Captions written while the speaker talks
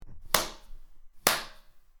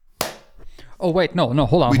Oh, wait, no,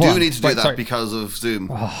 hold on. We hold do on. need to do Right, that sorry. because of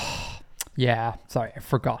Zoom. Yeah, sorry, I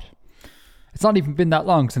forgot. It's not even been that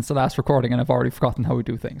long since the last recording, and I've already forgotten how we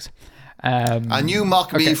do things. And you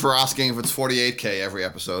mock me okay. for asking if it's 48k every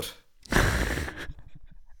episode.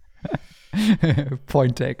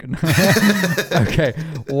 Point taken. Okay,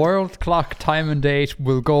 world clock time and date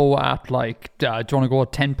will go at do you want to go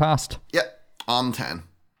at 10 past? Yeah, on 10.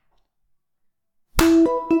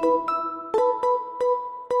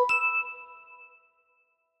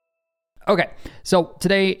 Okay, so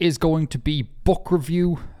today is going to be book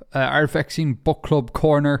review, Artifacting Book Club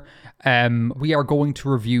Corner. We are going to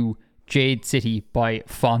review Jade City by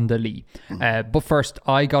Fonda Lee. But first,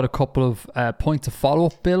 I got a couple of points of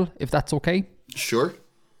follow-up, Bill, if that's okay. Sure,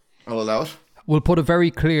 I'll allow it. We'll put a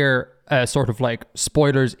very clear sort of like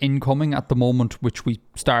spoilers incoming at the moment which we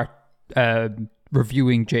start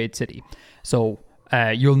reviewing Jade City. So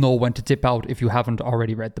you'll know when to dip out if you haven't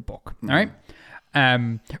already read the book. All right?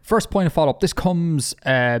 First point of follow-up. This comes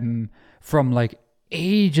from like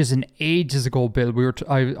ages and ages ago, Bill.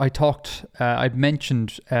 I'd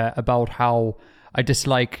mentioned about how I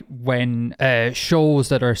dislike when shows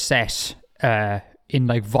that are set in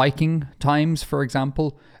like Viking times, for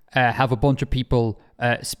example, have a bunch of people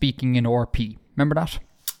speaking in RP. Remember that?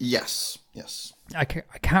 Yes. I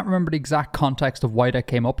can't remember the exact context of why that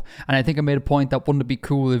came up, and I think I made a point that wouldn't it be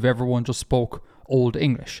cool if everyone just spoke Old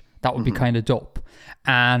English. That would be kind of dope.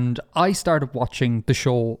 And I started watching the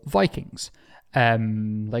show Vikings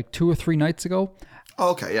like 2 or 3 nights ago.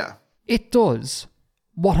 Okay, yeah. It does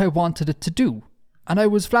what I wanted it to do. And I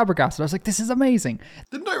was flabbergasted. I was like, this is amazing.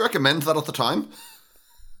 Didn't I recommend that at the time?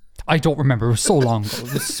 I don't remember. It was so long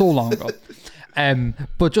ago.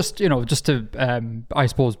 But just to, I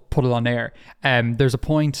suppose, put it on air, there's a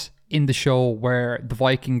point in the show where the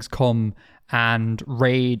Vikings come and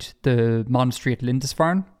raid the monastery at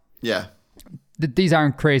Lindisfarne. Yeah. These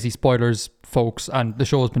aren't crazy spoilers, folks, and the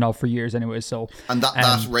show has been out for years anyway, so... And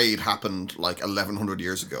that raid happened like 1100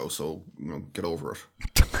 years ago, so get over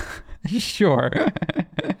it. Sure.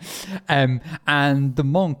 And the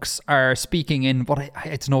monks are speaking in what I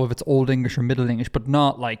don't know if it's Old English or Middle English, but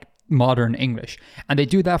not like modern English. And they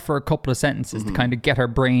do that for a couple of sentences to kind of get our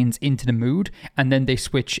brains into the mood, and then they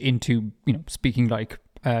switch into, speaking like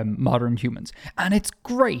modern humans. And it's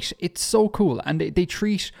great. It's so cool. And they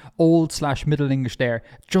treat Old/Middle English there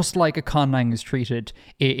just like a conlang is treated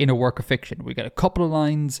in a work of fiction. We get a couple of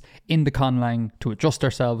lines in the conlang to adjust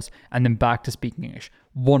ourselves and then back to speaking English.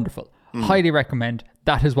 Wonderful. Highly recommend.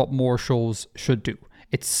 That is what more shows should do.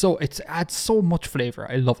 It adds so much flavor.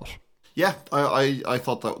 I love it. Yeah, I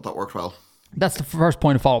thought that worked well. That's the first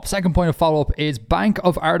point of follow-up. Second point of follow-up is Bank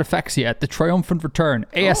of Artifexia, the triumphant return.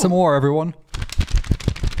 ASMR, everyone.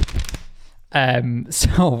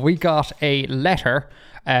 So we got a letter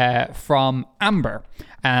from Amber,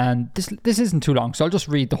 and this isn't too long, so I'll just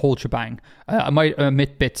read the whole shebang. I might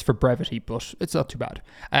omit bits for brevity, but it's not too bad.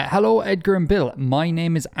 Hello, Edgar and Bill. My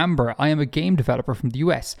name is Amber. I am a game developer from the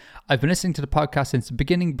US. I've been listening to the podcast since the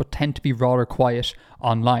beginning, but tend to be rather quiet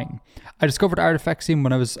online. I discovered Artifacting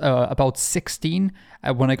when I was about 16,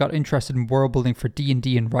 when I got interested in world building for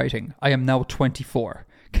D&D and writing. I am now 24.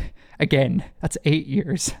 Again, that's 8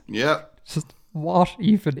 years. Yeah. Just what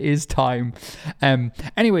even is time?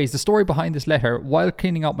 Anyways, the story behind this letter: while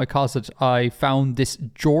cleaning out my closet, I found this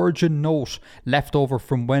Georgian note left over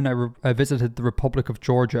from when I visited the Republic of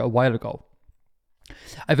Georgia a while ago.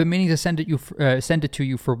 I've been meaning to send it to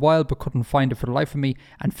you for a while, but couldn't find it for the life of me,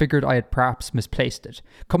 and figured I had perhaps misplaced it.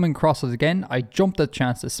 Coming across it again, I jumped at the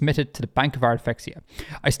chance to submit it to the Bank of Artifexia.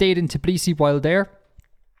 I stayed in Tbilisi while there,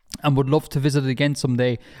 and would love to visit it again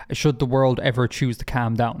someday should the world ever choose to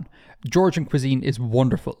calm down. Georgian cuisine is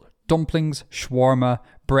wonderful. Dumplings, shawarma,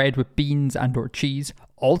 bread with beans and or cheese.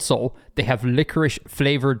 Also, they have licorice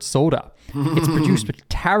flavoured soda. It's produced with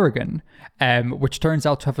tarragon, which turns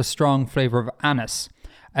out to have a strong flavour of anise.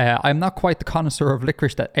 I'm not quite the connoisseur of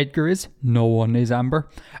licorice that Edgar is. No one is, Amber.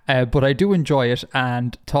 But I do enjoy it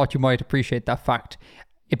and thought you might appreciate that fact.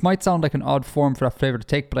 It might sound like an odd form for that flavour to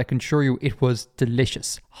take, but I can assure you it was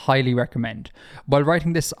delicious. Highly recommend. While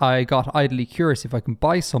writing this, I got idly curious if I can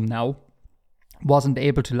buy some now. Wasn't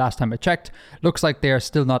able to last time I checked. Looks like they are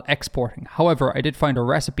still not exporting. However, I did find a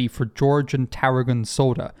recipe for Georgian tarragon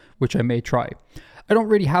soda, which I may try. I don't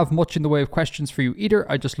really have much in the way of questions for you either.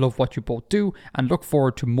 I just love what you both do and look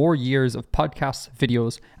forward to more years of podcasts,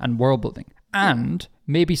 videos, and world building. And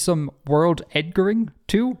maybe some world Edgaring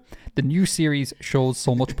too. The new series shows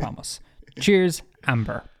so much promise. Cheers,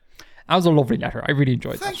 Amber. That was a lovely letter. I really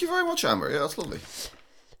enjoyed that. Thank you very much, Amber. Yeah, that's lovely.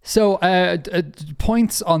 So,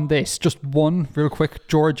 points on this. Just one, real quick.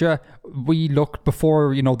 Georgia. We looked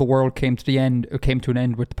before the world came to an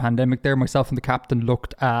end with the pandemic. There, myself and the captain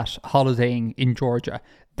looked at holidaying in Georgia.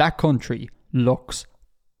 That country looks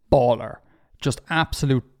baller, just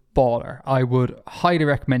absolute baller. I would highly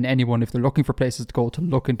recommend anyone, if they're looking for places to go, to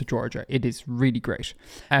look into Georgia. It is really great.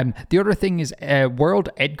 The other thing is world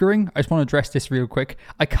Edgaring. I just want to address this real quick.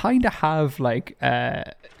 I kind of have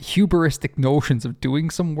hubristic notions of doing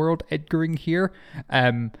some world Edgaring here,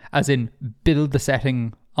 as in build the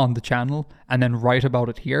setting on the channel and then write about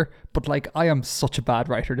it here. But I am such a bad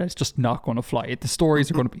writer that it's just not going to fly. The stories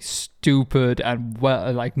are going to be stupid and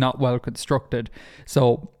not well constructed.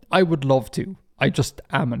 So I would love to. I just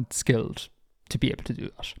amn't skilled to be able to do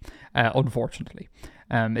that. Unfortunately,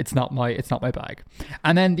 it's not my bag.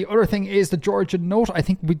 And then the other thing is the Georgian note. I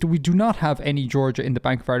think we do not have any Georgia in the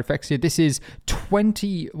Bank of Artifexia. This is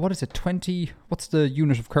 20. What is it? 20. What's the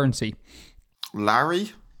unit of currency?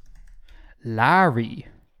 Larry.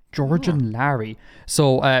 Georgian Larry.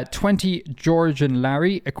 So 20 Georgian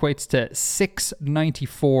Larry equates to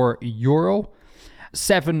 €6.94.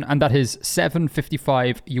 And that is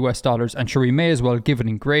 $7.55 US. And sure, we may as well give it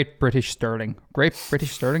in Great British Sterling. Great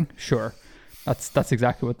British Sterling? Sure. That's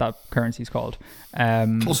exactly what that currency is called.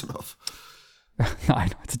 Close enough. I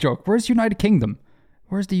know, it's a joke. Where's United Kingdom?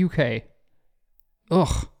 Where's the UK?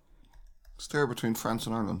 Ugh. It's there between France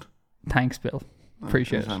and Ireland. Thanks, Bill.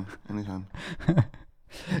 Appreciate it. Anytime. Do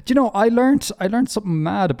you know, I learned something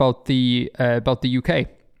mad about the UK.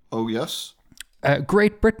 Oh, yes?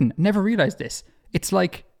 Great Britain. Never realised this. It's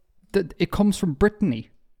it comes from Brittany.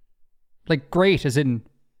 Great as in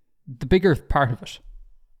the bigger part of it.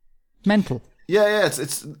 Mental. Yeah,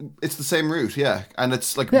 it's the same root, yeah. And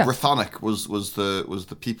it's Brythonic was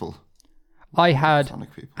the people. I had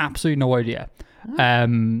absolutely no idea.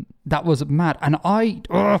 That was mad. And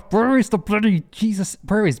where is the bloody Jesus?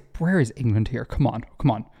 Where is England here? Come on.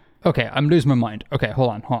 Okay, I'm losing my mind. Okay, hold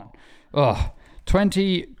on.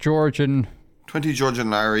 20 Georgian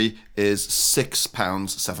Larry is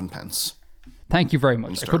 £6.07. Thank you very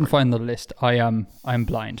much. I couldn't find the list. I'm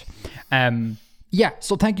blind. Yeah,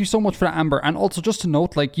 so thank you so much for that, Amber. And also just to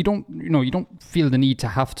note, you don't feel the need to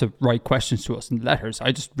have to write questions to us in letters.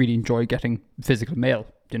 I just really enjoy getting physical mail,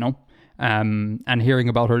 and hearing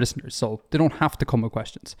about our listeners. So they don't have to come with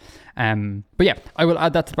questions. But yeah, I will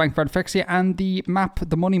add that to the Bank of Artifexia, and the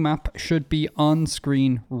money map should be on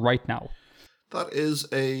screen right now. That is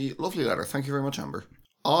a lovely letter. Thank you very much, Amber.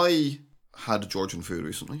 I had Georgian food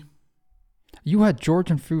recently. You had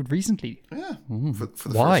Georgian food recently? Yeah, for the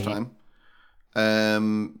first time.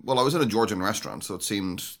 Well, I was in a Georgian restaurant, so it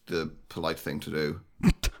seemed the polite thing to do.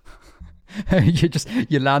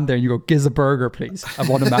 You land there and you go, "Giz a burger, please. I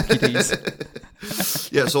want a Mackie D's."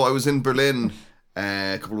 Yeah, so I was in Berlin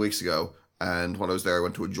a couple of weeks ago, and while I was there, I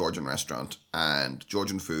went to a Georgian restaurant, and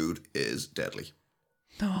Georgian food is deadly.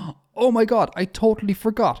 Oh my God, I totally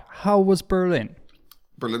forgot. How was Berlin?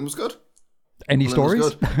 Berlin was good. Any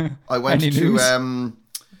stories? I went to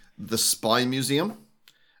the Spy Museum,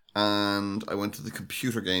 and I went to the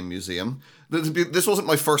Computer Game Museum. This wasn't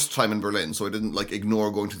my first time in Berlin, so I didn't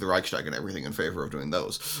ignore going to the Reichstag and everything in favour of doing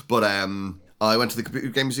those. But I went to the Computer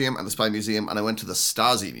Game Museum and the Spy Museum, and I went to the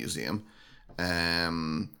Stasi Museum,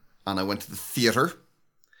 and I went to the theatre,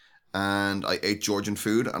 and I ate Georgian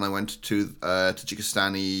food, and I went to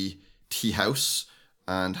Tajikistani tea house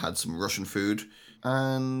and had some Russian food.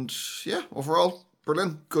 And yeah, overall,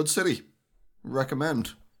 Berlin, good city.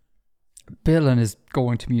 Recommend. Bill and his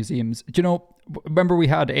going to museums. Do you know, remember we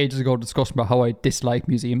had ages ago a discussion about how I dislike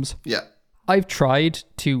museums? Yeah. I've tried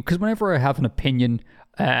to, because whenever I have an opinion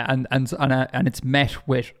and it's met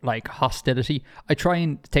with hostility, I try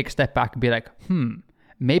and take a step back and be like,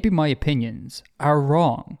 maybe my opinions are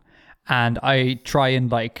wrong. And I try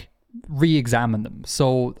and re-examine them.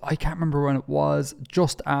 So I can't remember when it was,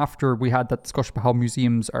 just after we had that discussion about how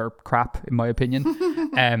museums are crap, in my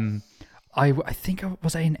opinion. I think I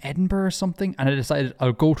was in Edinburgh or something, and I decided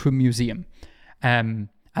I'll go to a museum. And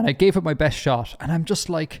I gave it my best shot, and I'm just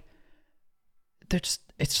it's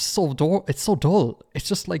just so dull. It's so dull. It's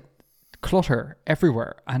just clutter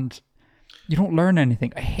everywhere, and you don't learn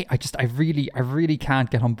anything. I really can't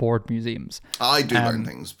get on board museums. I do learn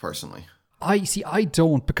things personally. I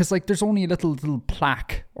don't, because there's only a little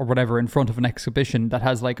plaque or whatever in front of an exhibition that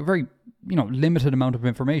has a very limited amount of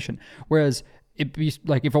information. Whereas it'd be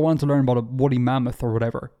if I wanted to learn about a woolly mammoth or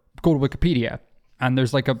whatever, go to Wikipedia and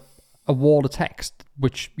there's a wall of text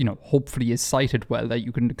which hopefully is cited well, that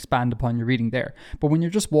you can expand upon your reading there. But when you're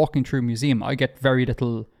just walking through a museum, I get very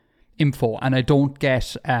little info, and I don't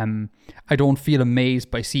feel amazed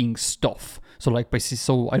by seeing stuff. So like,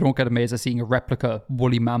 so I don't get amazed at seeing a replica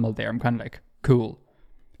woolly mammal there. I'm kind of like, cool.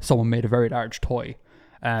 Someone made a very large toy.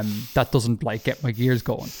 That doesn't like get my gears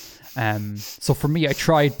going. So for me, I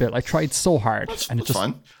tried, Bill. I tried so hard, and it's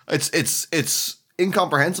fine. It's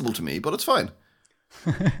incomprehensible to me, but it's fine.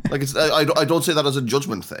 Like I don't say that as a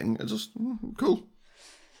judgment thing. It's just cool.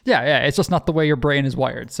 Yeah. It's just not the way your brain is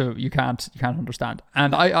wired, so you can't understand.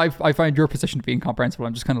 And I find your position to be incomprehensible.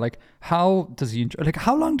 I'm just kind of like, how does he like?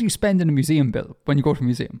 How long do you spend in a museum, Bill, when you go to a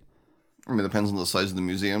museum? I mean, it depends on the size of the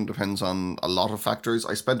museum. Depends on a lot of factors.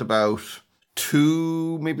 I spent about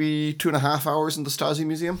 2.5 hours in the Stasi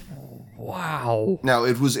Museum. Wow. Now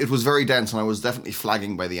it was very dense, and I was definitely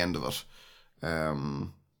flagging by the end of it.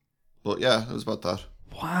 But yeah, it was about that.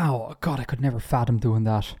 Wow. God, I could never fathom doing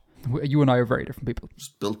that. You and I are very different people.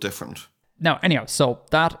 Just built different. Now, anyhow, so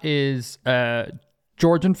that is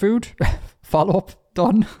Georgian food. Follow-up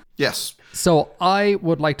done. Yes. So I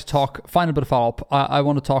would like to talk, final bit of follow-up. I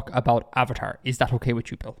want to talk about Avatar. Is that okay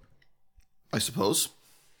with you, Bill? I suppose.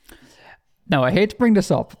 Now, I hate to bring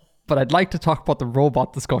this up, but I'd like to talk about the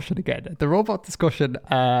robot discussion again. The robot discussion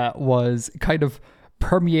was kind of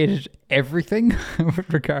permeated everything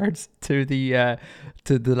with regards to the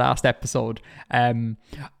last episode.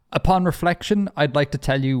 Upon reflection, I'd like to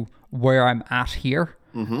tell you where I'm at here.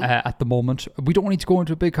 At the moment. We don't need to go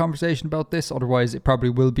into a big conversation about this, otherwise it probably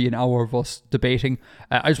will be an hour of us debating.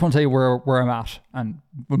 I just want to tell you where I'm at, and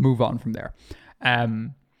we'll move on from there.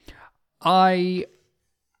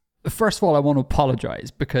 First of all, I want to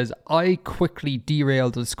apologize because I quickly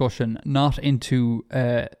derailed the discussion not into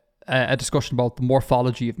a discussion about the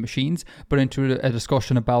morphology of machines, but into a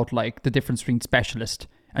discussion about like the difference between specialist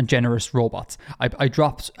and generalist robots. I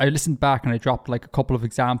listened back and I dropped like a couple of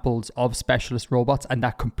examples of specialist robots, and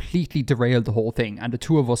that completely derailed the whole thing. And the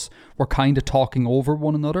two of us were kind of talking over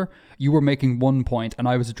one another. You were making one point and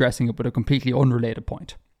I was addressing it with a completely unrelated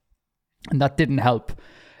point. And that didn't help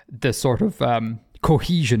the sort of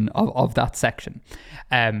cohesion of that section.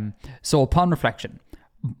 So upon reflection,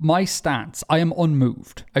 my stance, I am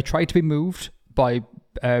unmoved. I try to be moved by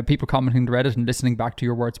people commenting to Reddit and listening back to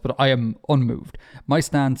your words, but I am unmoved. My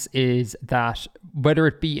stance is that whether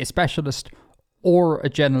it be a specialist or a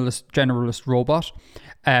generalist robot,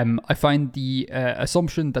 I find the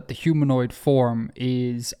assumption that the humanoid form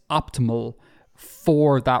is optimal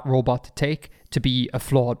for that robot to take to be a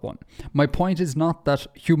flawed one. My point is not that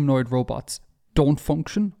humanoid robots don't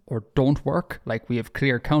function or don't work. Like, we have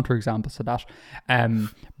clear counterexamples to that.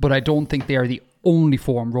 But I don't think they are the only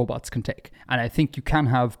form robots can take. And I think you can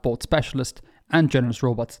have both specialist and generalist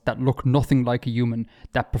robots that look nothing like a human,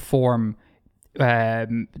 that perform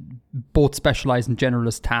both specialized and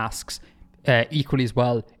generalist tasks equally as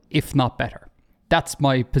well, if not better. That's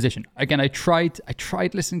my position. Again, I tried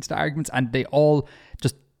listening to the arguments, and they all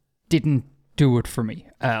just didn't do it for me,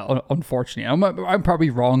 unfortunately. I'm probably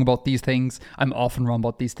wrong about these things. I'm often wrong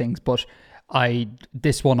about these things, but I've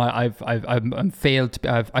failed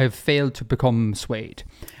to become swayed.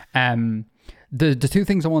 The two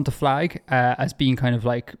things I want to flag as being kind of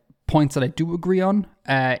like points that I do agree on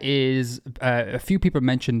is a few people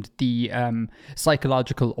mentioned the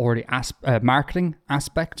psychological or the marketing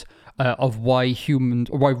aspect of why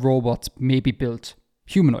robots may be built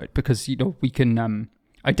humanoid, because we can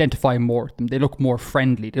identify more with them. They look more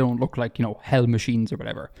friendly. They don't look like hell machines or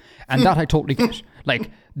whatever. And that I totally get.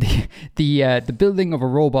 Like the building of a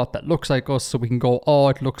robot that looks like us, so we can go, oh,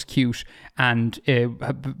 it looks cute, and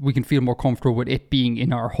we can feel more comfortable with it being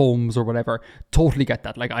in our homes or whatever. Totally get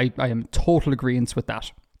that. Like I am total agreeance with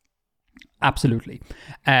that. Absolutely.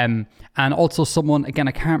 And also someone, again,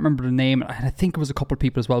 I can't remember the name, and I think it was a couple of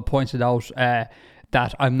people as well, pointed out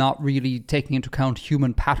that I'm not really taking into account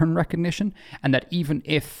human pattern recognition, and that even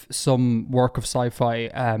if some work of sci-fi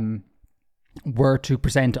were to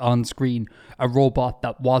present on screen a robot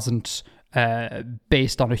that wasn't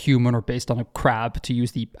based on a human or based on a crab, to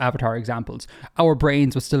use the Avatar examples, our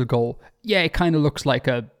brains would still go, yeah, it kind of looks like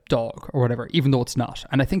a dog or whatever, even though it's not.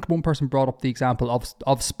 And I think one person brought up the example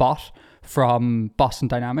of Spot from Boston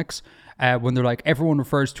Dynamics, when they're like, everyone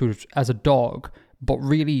refers to it as a dog, but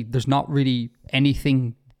really there's not really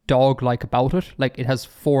anything dog-like about it. Like, it has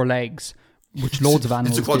 4 legs, which loads of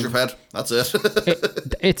animals It's a quadruped. That's it.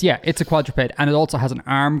 It's a quadruped, and it also has an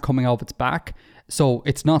arm coming out of its back, so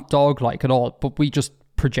it's not dog-like at all, but we just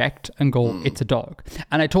project and go, it's a dog.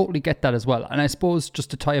 And I totally get that as well. And I suppose,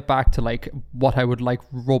 just to tie it back to like what I would like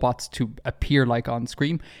robots to appear like on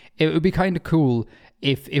screen, it would be kind of cool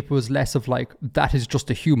if it was less of like, that is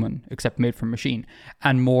just a human except made from machine,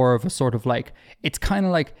 and more of a sort of like, it's kind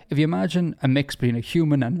of like if you imagine a mix between a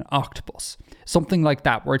human and an octopus, something like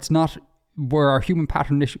that, where it's not where our human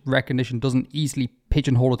pattern recognition doesn't easily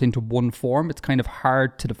pigeonhole it into one form. It's kind of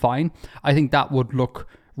hard to define. I think that would look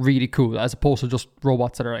really cool, as opposed to just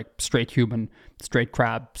robots that are like straight human, straight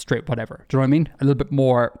crab, straight whatever. Do you know what I mean? A little bit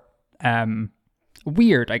more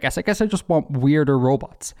weird, I guess. I just want weirder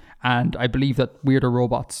robots. And I believe that weirder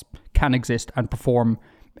robots can exist and perform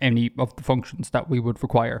any of the functions that we would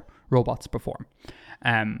require robots to perform.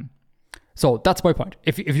 So that's my point.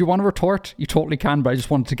 If you want to retort, you totally can, but I just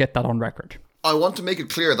wanted to get that on record. I want to make it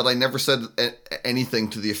clear that I never said anything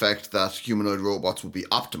to the effect that humanoid robots would be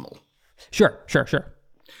optimal. Sure.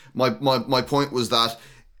 My point was that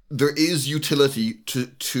there is utility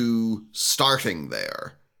to starting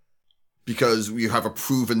there, because you have a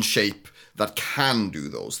proven shape that can do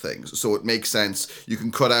those things. So it makes sense. You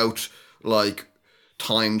can cut out like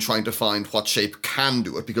time trying to find what shape can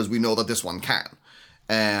do it, because we know that this one can.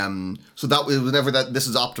 So that was never that this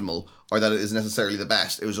is optimal or that it is necessarily the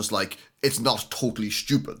best. It was just like, it's not totally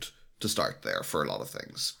stupid to start there for a lot of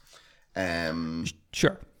things.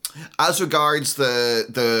 Sure. As regards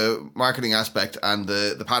the marketing aspect and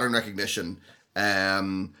the pattern recognition,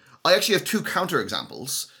 I actually have two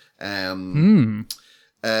counterexamples.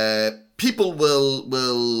 People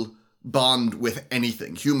will bond with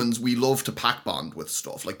anything. Humans, we love to pack bond with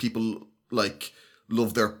stuff. Like people like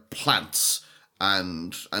love their plants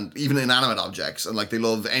and even inanimate objects, and like they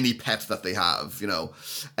love any pet that they have, you know.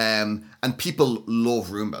 And people love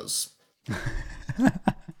Roombas.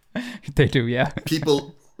 They do, yeah.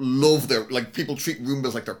 People love people treat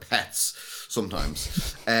Roombas like their pets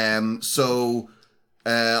sometimes. So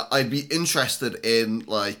I'd be interested in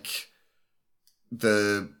like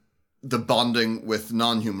the bonding with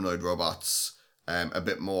non-humanoid robots a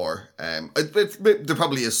bit more. There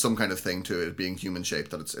probably is some kind of thing to it being human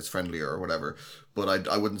shaped, that it's friendlier or whatever, but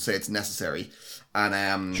I wouldn't say it's necessary.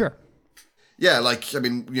 And sure. Yeah, like, I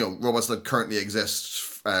mean, you know, robots that currently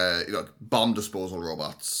exist, you know, bomb disposal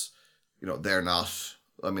robots, you know, they're not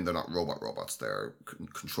robots, they're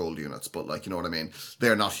controlled units, but like, you know what I mean?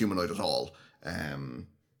 They're not humanoid at all.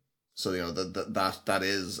 So, you know, that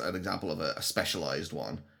is an example of a specialized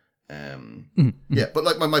one. Yeah, but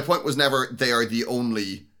like my point was never it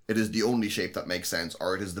is the only shape that makes sense,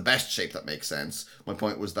 or it is the best shape that makes sense. My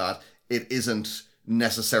point was that it isn't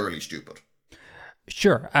necessarily stupid.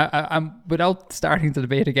 Sure. Without starting the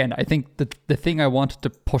debate again, I think the thing I wanted to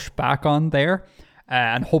push back on there,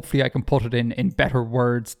 and hopefully I can put it in better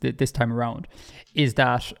words this time around, is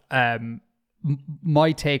that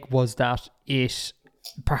my take was that it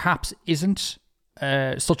perhaps isn't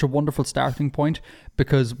such a wonderful starting point,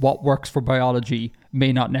 because what works for biology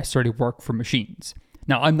may not necessarily work for machines.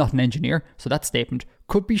 Now, I'm not an engineer, so that statement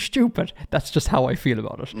could be stupid. That's just how I feel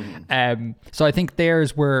about it. Mm-hmm. So I think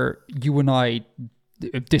there's where you and I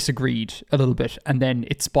disagreed a little bit, and then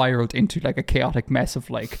it spiraled into like a chaotic mess of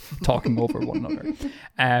like talking over one another.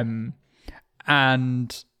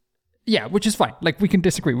 And yeah, which is fine. Like, we can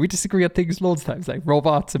disagree. We disagree on things loads of times, like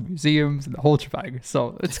robots and museums and the whole shebang.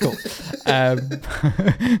 So it's cool.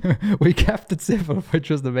 We kept it simple, which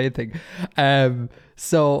was the main thing.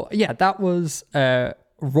 So yeah, that was a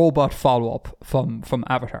robot follow-up from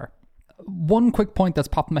Avatar. One quick point that's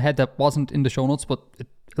popped in my head that wasn't in the show notes, but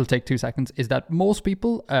it'll take 2 seconds, is that most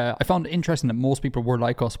people, I found it interesting that most people were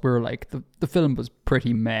like us. We were like, the film was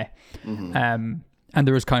pretty meh. Mm-hmm. And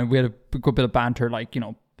there was we had a good bit of banter, like, you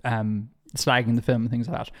know, slagging the film and things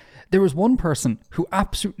like that. There was one person who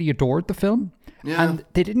absolutely adored the film, and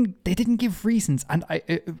they didn't give reasons. And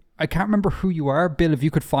I can't remember who you are, Bill. If you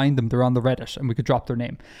could find them, they're on the Reddit, and we could drop their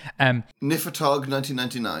name. Nifotog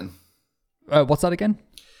 1999. What's that again?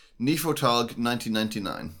 Nifotog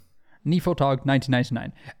 1999. Nifotog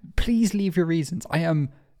 1999. Please leave your reasons. I am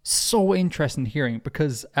so interested in hearing,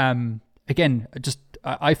 because again,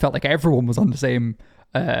 I felt like everyone was on the same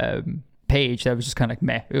page. That was just kind of like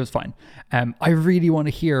meh. It was fine. I really want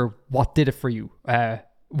to hear what did it for you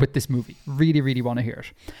with this movie. Really, really want to hear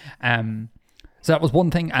it. So that was one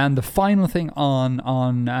thing, and the final thing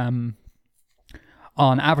on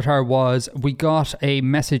Avatar was we got a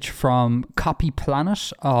message from Copy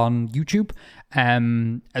Planet on YouTube.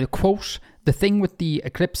 A quote: "The thing with the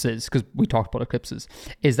eclipses, because we talked about eclipses,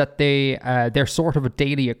 is that they're sort of a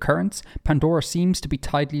daily occurrence. Pandora seems to be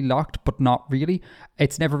tidally locked, but not really.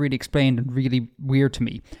 It's never really explained, and really weird to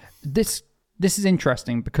me." This is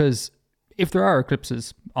interesting, because if there are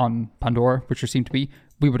eclipses on Pandora, which there seem to be,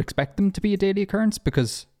 we would expect them to be a daily occurrence,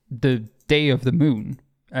 because the day of the moon,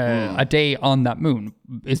 a day on that moon,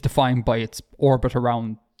 is defined by its orbit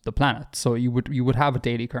around the planet. So you would have a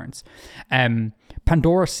daily occurrence.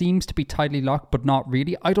 Pandora seems to be tidally locked, but not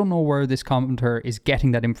really. I don't know where this commenter is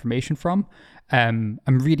getting that information from. I'm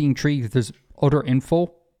really intrigued if there's other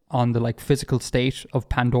info on the like physical state of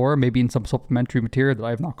Pandora, maybe in some supplementary material that I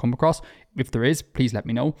have not come across. If there is, please let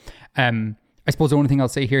me know. I suppose the only thing I'll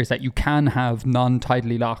say here is that you can have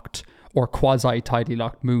non-tidally locked or quasi-tidally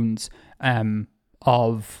locked moons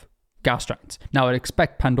of gas giants. Now, I'd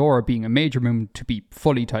expect Pandora, being a major moon, to be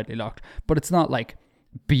fully tidally locked, but it's not like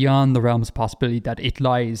beyond the realms of possibility that it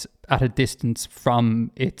lies at a distance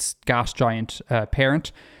from its gas giant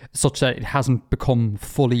parent, such that it hasn't become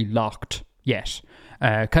fully locked yet.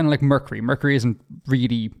 Kind of like Mercury. Mercury isn't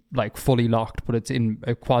really like fully locked, but it's in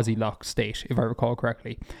a quasi-locked state, if I recall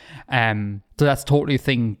correctly. So that's totally a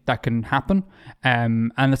thing that can happen.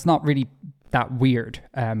 And it's not really that weird.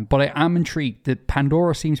 But I am intrigued that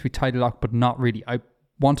Pandora seems to be tidally locked, but not really. I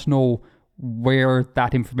want to know where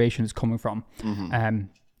that information is coming from.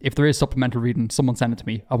 If there is supplemental reading, someone send it to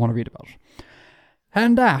me. I want to read about it.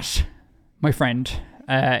 And that, my friend,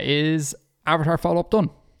 is Avatar follow-up done.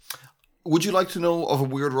 Would you like to know of a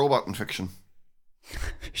weird robot in fiction?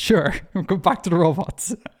 Sure. We'll go back to the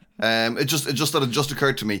robots. It just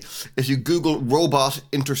occurred to me. If you Google robot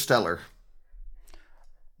interstellar.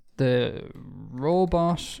 The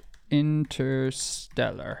robot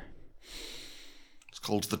interstellar. It's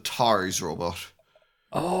called the TARS robot.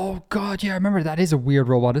 Oh, God, yeah, I remember. That is a weird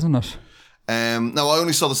robot, isn't it? Now, I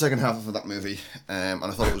only saw the second half of that movie, and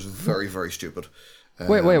I thought it was very, very stupid.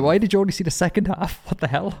 Wait, why did you only see the second half? What the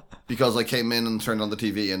hell? Because I came in and turned on the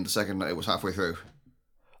TV, and the second it was halfway through.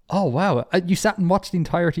 Oh, wow. You sat and watched the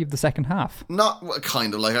entirety of the second half? Not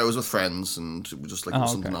kind of, like I was with friends, and it was just like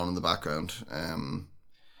something on in the background.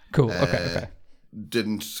 Cool, okay.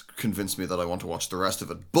 Didn't convince me that I want to watch the rest of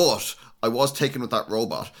it. But I was taken with that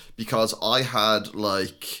robot because I had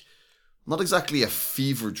like, not exactly a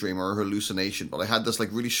fever dream or a hallucination, but I had this like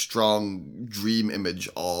really strong dream image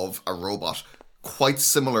of a robot quite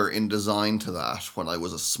similar in design to that when I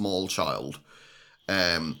was a small child.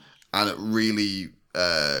 And it really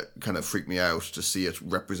kind of freaked me out to see it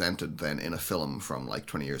represented then in a film from like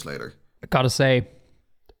 20 years later. I gotta say,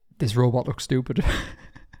 this robot looks stupid.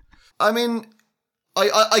 I mean,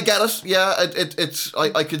 I get it. Yeah,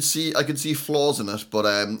 I could see flaws in it, but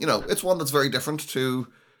it's one that's very different to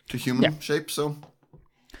human shape. So,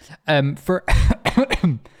 for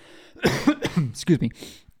excuse me,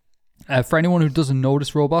 for anyone who doesn't know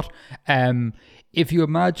this robot, if you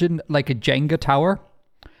imagine like a Jenga tower,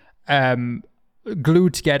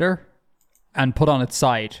 glued together and put on its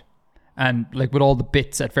side, and like with all the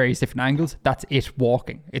bits at various different angles, that's it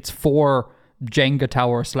walking. It's 4 Jenga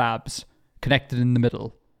tower slabs connected in the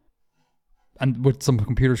middle and with some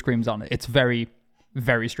computer screens on it. It's very,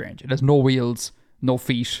 very strange. It has no wheels, no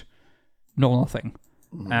feet, no nothing.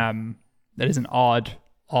 That is an odd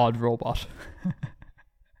robot.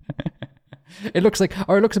 It looks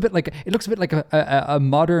a bit like a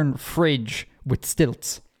modern fridge with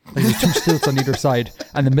stilts. Like there's 2 stilts on either side,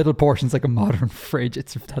 and the middle portion's like a modern fridge.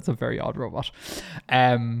 That's a very odd robot.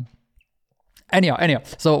 Anyhow.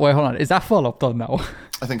 So wait, hold on. Is that follow-up done now?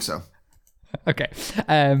 I think so. Okay.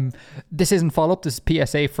 This isn't follow-up. This is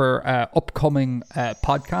PSA for upcoming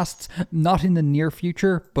podcasts. Not in the near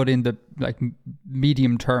future, but in the like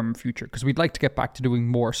medium-term future, because we'd like to get back to doing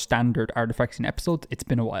more standard Artifacting episodes. It's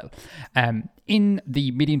been a while. In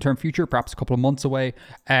the medium-term future, perhaps a couple of months away,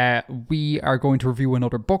 we are going to review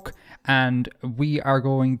another book, and we are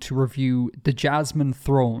going to review The Jasmine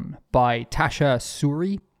Throne by Tasha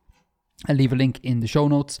Suri. I'll leave a link in the show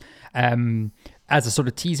notes. As a sort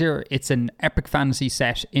of teaser, it's an epic fantasy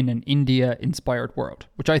set in an India-inspired world,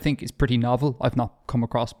 which I think is pretty novel. I've not come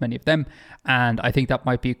across many of them, and I think that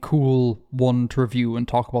might be a cool one to review and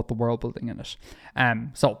talk about the world building in it.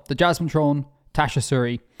 So, The Jasmine Throne, Tasha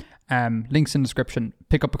Suri, links in the description.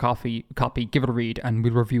 Pick up a copy, give it a read, and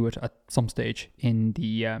we'll review it at some stage in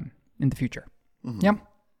the future. Mm-hmm. Yeah?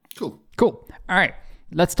 Cool. All right,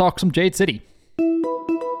 let's talk some Jade City.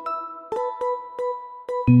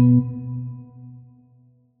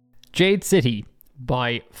 Jade City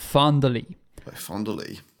by Fondly.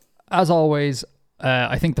 As always,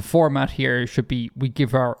 I think the format here should be we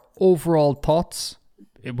give our overall thoughts,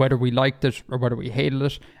 whether we liked it or whether we hated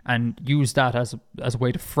it, and use that as a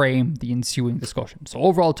way to frame the ensuing discussion. So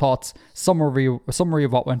overall thoughts, summary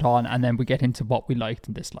of what went on, and then we get into what we liked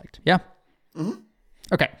and disliked. Yeah? Mm-hmm.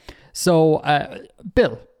 Okay. So,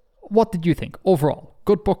 Bill, what did you think? Overall,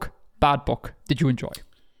 good book, bad book, did you enjoy?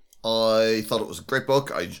 I thought it was a great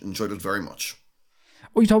book. I enjoyed it very much.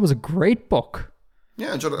 Oh, you thought it was a great book?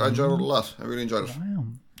 Yeah, I enjoyed it a lot. I really enjoyed it. Wow.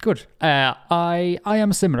 Good. I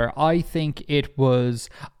am similar. I think it was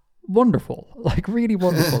wonderful, like really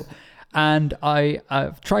wonderful. And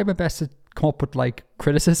I've tried my best to come up with like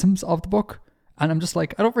criticisms of the book. And I'm just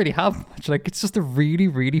like, I don't really have much. Like, it's just a really,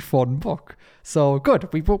 really fun book. So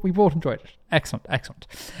good. We both enjoyed it. Excellent.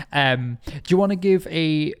 Do you want to give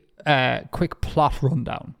a quick plot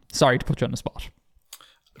rundown? Sorry to put you on the spot.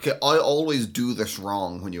 Okay, I always do this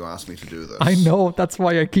wrong when you ask me to do this. I know. That's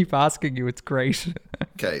why I keep asking you. It's great.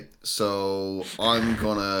 Okay, so I'm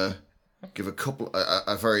gonna give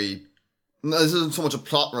a very... No, this isn't so much a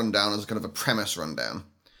plot rundown as kind of a premise rundown.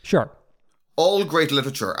 Sure. All great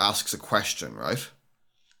literature asks a question, right?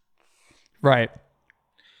 Right.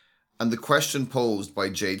 And the question posed by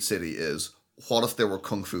Jade City is, what if there were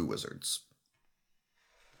kung fu wizards?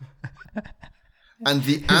 And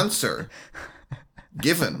the answer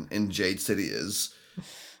given in Jade City is,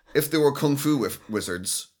 if there were kung fu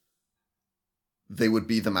wizards, they would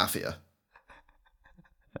be the mafia.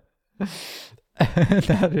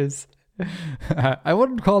 That is... I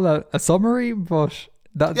wouldn't call that a summary, but...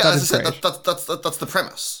 That as I said, that's the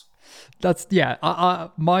premise. That's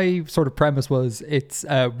my sort of premise was it's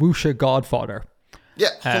Wuxia Godfather. Yeah,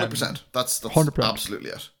 100%. That's 100%. Absolutely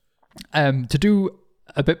it. To do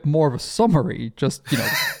a bit more of a summary, just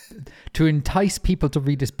to entice people to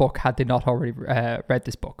read this book had they not already read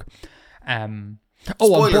this book.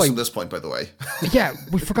 Spoilers from this point, by the way. Yeah,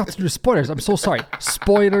 we forgot to do spoilers. I'm so sorry.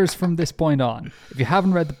 Spoilers from this point on. If you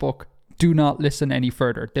haven't read the book, do not listen any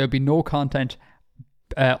further. There'll be no content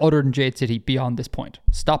other than Jade City beyond this point.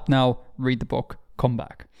 Stop now, read the book, come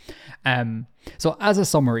back. So as a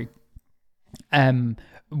summary,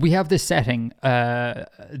 we have this setting,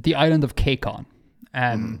 the island of Keikon,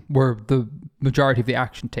 where the majority of the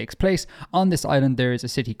action takes place. On this island, there is a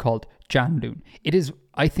city called Janlun. It is,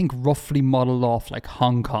 I think, roughly modeled off like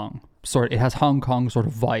Hong Kong. It has Hong Kong sort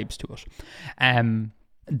of vibes to it.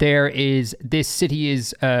 This city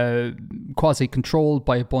is quasi controlled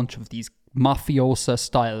by a bunch of these mafiosa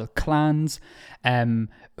style clans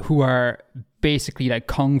who are basically like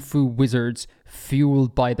kung fu wizards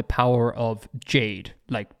fueled by the power of Jade.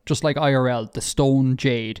 Like just like IRL, the stone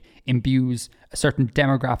Jade imbues a certain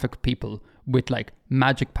demographic of people with like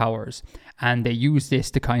magic powers, and they use this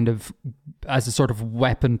to kind of as a sort of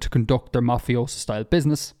weapon to conduct their mafiosa style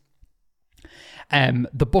business.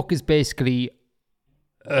 The book is basically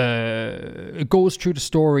it goes through the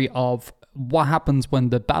story of what happens when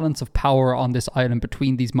the balance of power on this island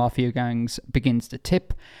between these mafia gangs begins to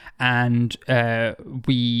tip, and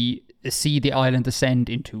we see the island descend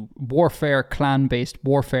into warfare, clan-based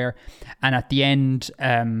warfare, and at the end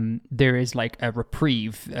there is like a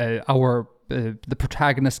reprieve. The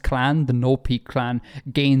protagonist clan, the No Peak clan,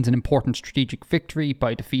 gains an important strategic victory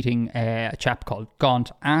by defeating a chap called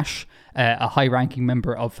Gaunt Ash, a high-ranking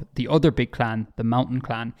member of the other big clan, the Mountain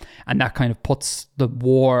Clan, and that kind of puts the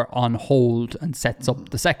war on hold and sets up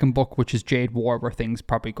the second book, which is Jade War, where things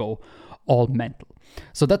probably go all mental.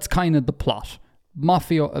 So that's kind of the plot.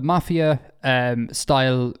 Mafia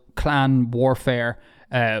style clan warfare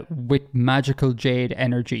with magical Jade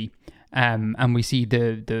energy. And we see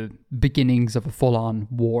the beginnings of a full-on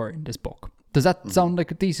war in this book. Does that sound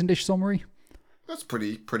like a decent-ish summary? That's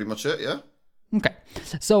pretty much it, yeah. Okay.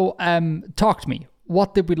 So, talk to me.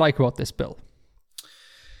 What did we like about this, Bill?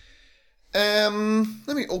 Let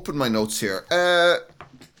me open my notes here.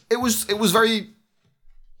 It was very...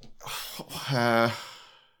 the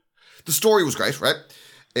story was great, right?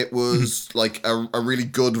 It was like a really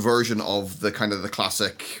good version of the kind of the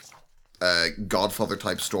classic... Godfather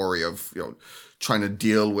type story of trying to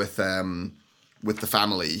deal with the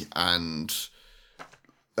family, and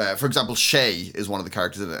for example, Shay is one of the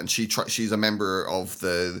characters in it, and she's a member of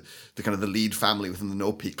the kind of the lead family within the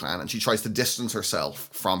No Peak clan, and she tries to distance herself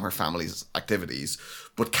from her family's activities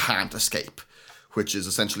but can't escape, which is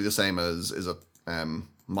essentially the same as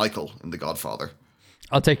Michael in The Godfather.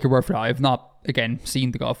 I'll take your word for that. I have not again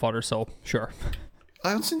seen The Godfather, so sure. I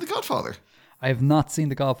haven't seen The Godfather. I have not seen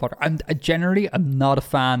The Godfather. I'm not a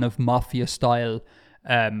fan of mafia-style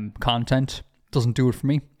content. Doesn't do it for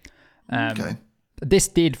me. Okay. This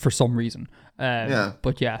did for some reason. Yeah.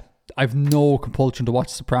 But yeah, I've no compulsion to watch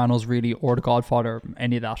Sopranos, really, or The Godfather,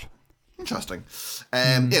 any of that. Interesting.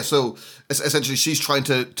 Yeah, so essentially she's trying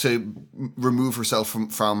to remove herself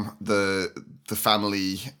from the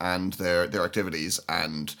family and their activities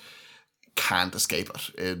and can't escape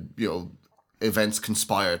it. Events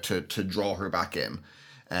conspire to draw her back in.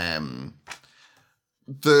 The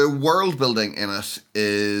world building in it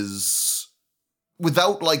is,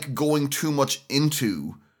 without like going too much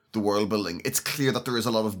into the world building, it's clear that there is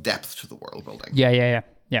a lot of depth to the world building. Yeah,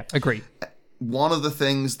 agree. one of the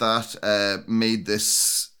things that made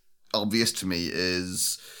this obvious to me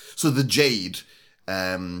is, so the Jade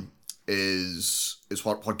is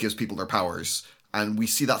what gives people their powers. And we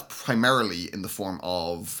see that primarily in the form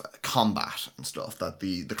of combat and stuff, that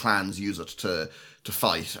the clans use it to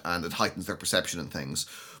fight, and it heightens their perception and things.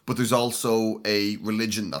 But there's also a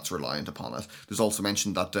religion that's reliant upon it. There's also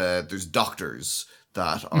mentioned that there's doctors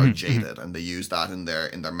that are jaded, and they use that in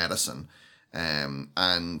their medicine.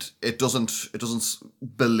 And it doesn't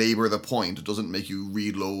belabor the point. It doesn't make you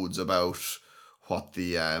read loads about what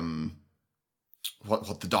the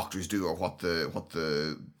what the doctors do, or what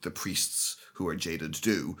the priests who are jaded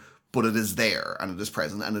do, but it is there, and it is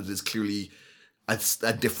present, and it is clearly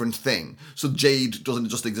a different thing. So Jade doesn't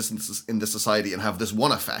just exist in this society and have this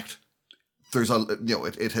one effect. There's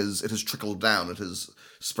it has trickled down. It has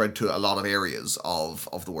spread to a lot of areas of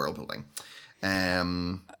the world building.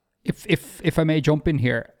 If I may jump in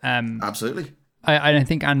here, absolutely. I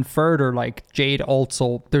think, and further, like Jade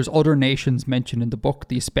also, there's other nations mentioned in the book,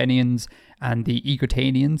 the Hispanians and the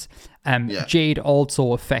Egotanians. Jade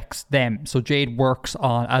also affects them. So Jade works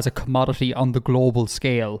as a commodity on the global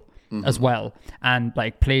scale as well, and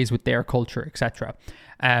like plays with their culture, etc.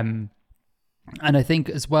 And I think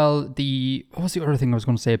as well, what was the other thing I was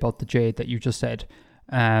going to say about the Jade that you just said?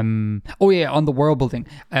 On the world building,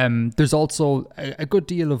 there's also a good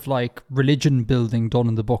deal of like religion building done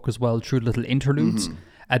in the book as well, through little interludes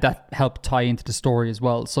that help tie into the story as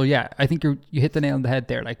well. So yeah, I think you hit the nail on the head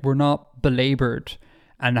there. Like, we're not belabored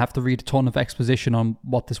and have to read a ton of exposition on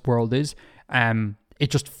what this world is. It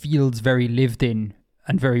just feels very lived in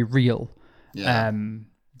and very real. Yeah.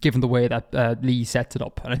 Given the way that Lee sets it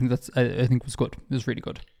up, and I think it was good. It was really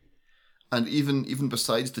good. And even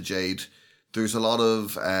besides the Jade, there's a lot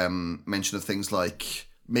of mention of things like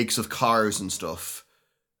makes of cars and stuff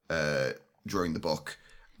during the book.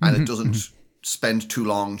 And it doesn't spend too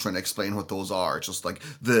long trying to explain what those are. It's just like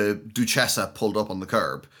the Duchessa pulled up on the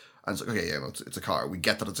curb. And it's like, okay, yeah, it's a car. We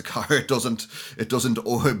get that it's a car. It doesn't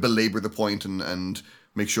belabor the point and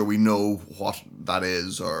make sure we know what that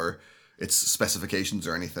is or its specifications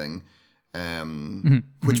or anything.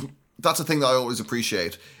 Which, that's a thing that I always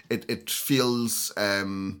appreciate. It feels...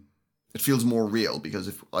 It feels more real, because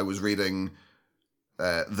if I was reading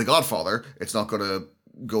The Godfather, it's not going to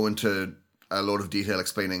go into a load of detail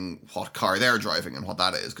explaining what car they're driving and what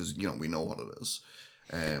that is, because we know what it is.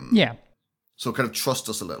 So kind of trust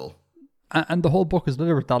us a little. And the whole book is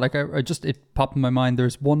littered with that. Like, it popped in my mind.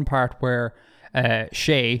 There's one part where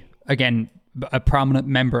Shay, again, a prominent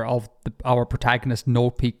member of our protagonist No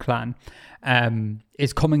Peak clan,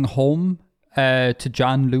 is coming home to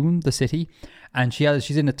Janloon, the city. And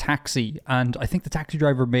she's in a taxi, and I think the taxi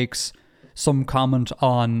driver makes some comment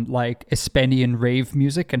on like Hispanian rave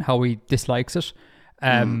music and how he dislikes it.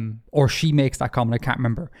 Or she makes that comment, I can't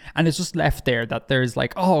remember. And it's just left there that there's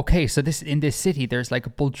like, oh, okay, so in this city, there's like a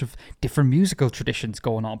bunch of different musical traditions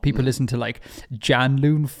going on. People listen to like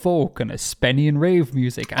Janloon folk and Hispanian rave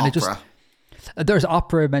music. And opera. There's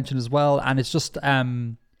opera mentioned as well. And it's just,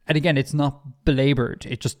 and again, it's not belabored.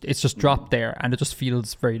 It's just dropped there, and it just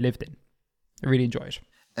feels very lived in. I really enjoy it.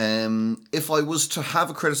 If I was to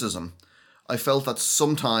have a criticism, I felt that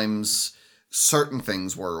sometimes certain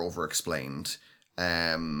things were over-explained.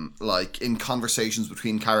 Like in conversations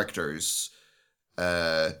between characters,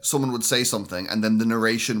 someone would say something and then the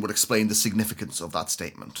narration would explain the significance of that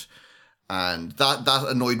statement. And that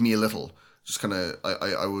annoyed me a little. Just kind of,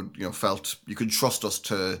 I would, felt you could trust us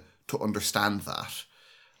to understand that,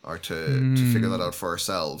 or to figure that out for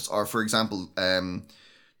ourselves. Or for example,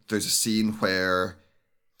 there's a scene where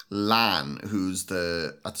Lan, who's at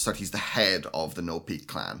the start, he's the head of the No Peak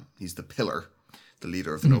clan. He's the pillar, the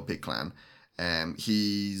leader of the No Peak clan.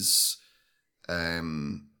 He's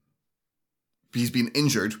been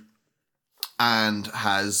injured and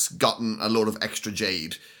has gotten a load of extra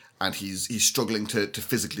Jade, and he's struggling to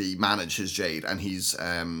physically manage his Jade, and he's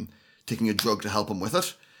taking a drug to help him with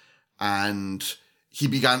it. And he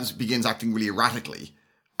begins acting really erratically.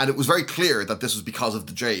 And it was very clear that this was because of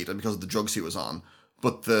the Jade and because of the drugs he was on.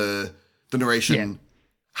 But the narration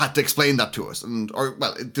had to explain that to us.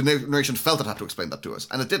 The narration felt it had to explain that to us.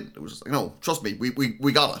 And it didn't. It was just like, no, trust me,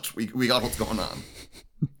 we got it. We got what's going on.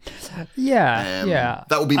 Yeah.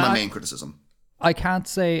 That would be my main criticism. I can't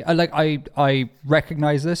say... I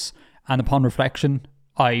recognize this, and upon reflection,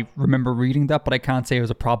 I remember reading that, but I can't say it was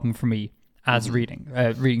a problem for me as reading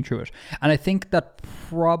through it. And I think that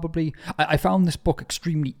probably I found this book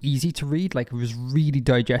extremely easy to read. Like, it was really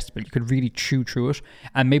digestible. You could really chew through it,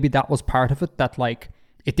 and maybe that was part of it, that like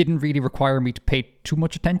it didn't really require me to pay too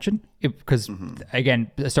much attention because,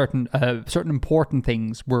 again, certain important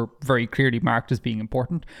things were very clearly marked as being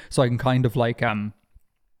important. So I can kind of like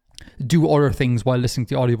do other things while listening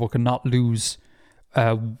to the audiobook and not lose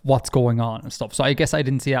what's going on and stuff. So I guess I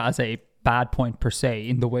didn't see that as a bad point per se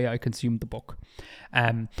in the way I consumed the book.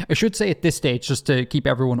 I should say at this stage, just to keep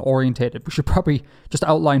everyone orientated, we should probably just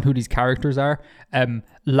outline who these characters are.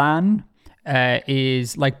 Lan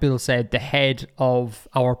is, like Bill said, the head of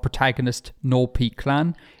our protagonist No Peak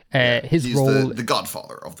clan. His he's role, the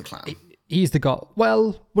godfather of the clan. He's the god.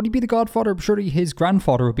 Well, would he be the godfather? Surely his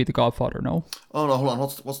grandfather would be the godfather. No. Oh no! Hold on.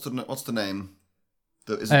 What's the name?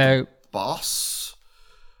 Is it the boss?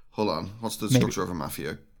 Hold on. What's the structure of a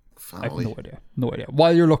mafia family? I have no idea.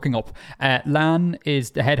 While you're looking up, Lan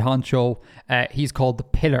is the head honcho. He's called the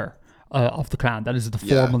pillar of the clan. That is the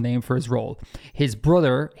formal name for his role. His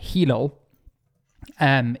brother Hilo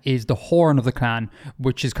is the horn of the clan,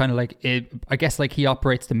 which is kind of like, I guess, like he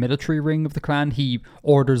operates the military ring of the clan. He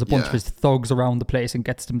orders a bunch of his thugs around the place and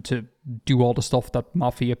gets them to do all the stuff that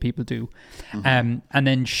mafia people do. And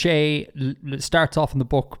then Shay starts off in the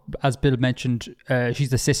book, as Bill mentioned, she's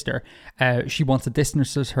the sister. She wants to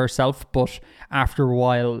distance herself, but after a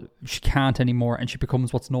while she can't anymore, and she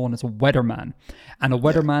becomes what's known as a weatherman. And a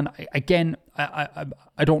weatherman, again,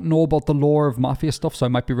 I don't know about the lore of mafia stuff, so I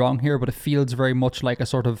might be wrong here, but it feels very much like a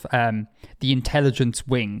sort of the intelligence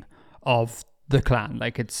wing of the clan.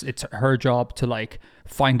 Like it's her job to like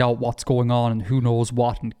find out what's going on and who knows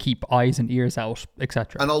what, and keep eyes and ears out,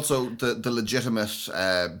 etc. And also the legitimate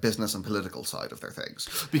business and political side of their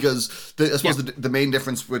things, because I suppose the main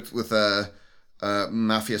difference with a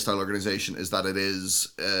mafia style organization is that it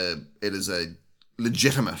is a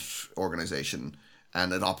legitimate organization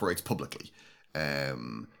and it operates publicly.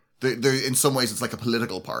 In some ways it's like a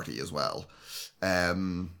political party as well.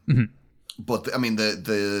 But I mean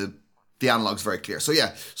the analog's very clear. So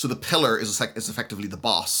so the pillar is effectively the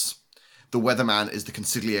boss. The weatherman is the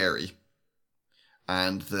consigliere,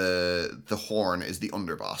 and the horn is the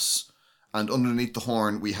underboss. And underneath the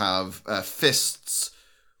horn we have fists,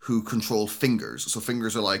 who control fingers. So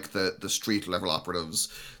fingers are like the street level operatives.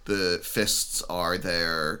 The fists are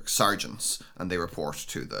their sergeants, and they report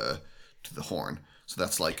to the horn. So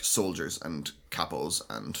that's like soldiers and capos,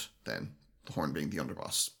 and then the horn being the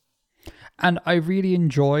underboss. And I really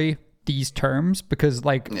enjoy these terms because,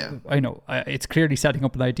 like, I know it's clearly setting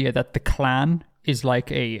up an idea that the clan is like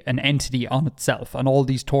an entity on itself, and all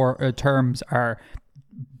these terms are,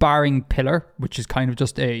 barring pillar, which is kind of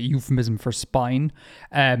just a euphemism for spine,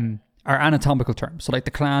 are anatomical terms. So like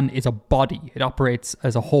the clan is a body, it operates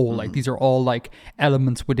as a whole. Like these are all like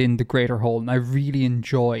elements within the greater whole, and I really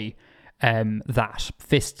enjoy that.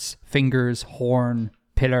 Fists, fingers, horn,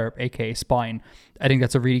 pillar, aka spine. I think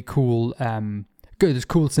that's a really cool there's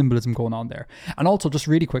cool symbolism going on there. And also, just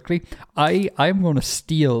really quickly, I'm going to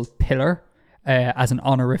steal pillar as an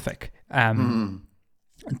honorific.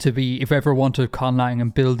 To be, if I ever want to conlang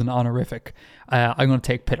and build an honorific, I'm going to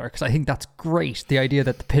take pillar, because I think that's great. The idea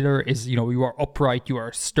that the pillar is, you are upright, you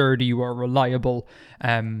are sturdy, you are reliable,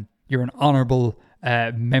 you're an honourable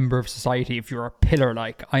member of society. If you're a pillar,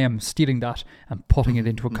 like, I am stealing that and putting it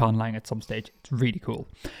into a conlang at some stage. It's really cool.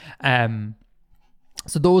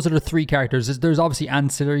 So those are the three characters. There's obviously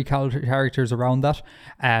ancillary characters around that.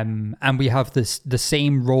 And we have the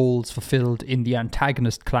same roles fulfilled in the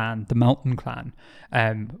antagonist clan, the Mountain Clan.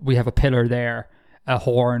 We have a pillar there, a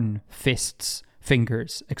horn, fists,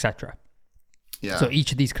 fingers, etc. Yeah. So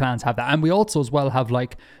each of these clans have that. And we also as well have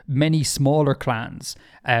like many smaller clans.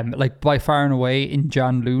 Like by far and away in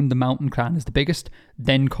Janloon, the Mountain Clan is the biggest.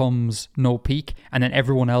 Then comes No Peak. And then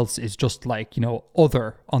everyone else is just like,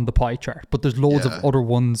 other on the pie chart. But there's loads of other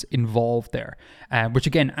ones involved there. Which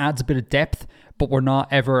again adds a bit of depth, but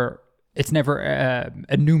it's never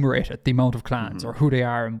enumerated, the amount of clans or who they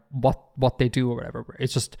are and what they do or whatever.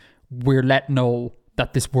 It's just, we're let know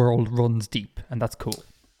that this world runs deep, and that's cool.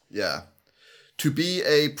 Yeah. To be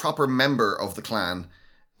a proper member of the clan,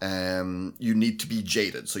 you need to be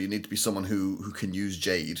jaded. So you need to be someone who can use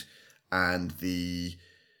Jade. And the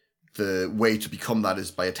way to become that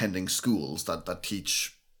is by attending schools that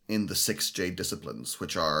teach in the 6 Jade disciplines,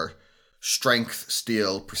 which are strength,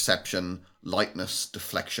 steel, perception, lightness,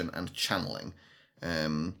 deflection, and channeling.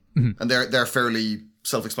 And they're fairly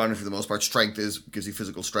self-explanatory for the most part. Strength gives you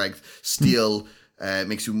physical strength. Steel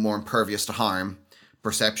makes you more impervious to harm.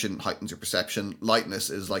 Perception heightens your perception. Lightness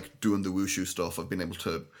is like doing the wushu stuff of being able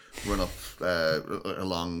to run up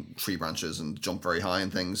along tree branches and jump very high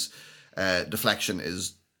and things. Deflection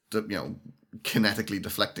is kinetically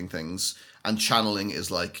deflecting things, and channeling is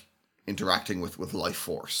like interacting with life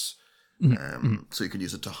force. So you can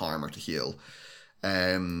use it to harm or to heal.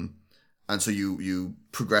 And so you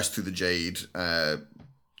progress through the Jade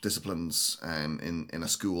disciplines in a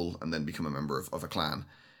school and then become a member of a clan.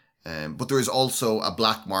 But there is also a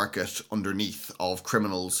black market underneath of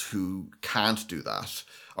criminals who can't do that,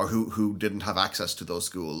 or who didn't have access to those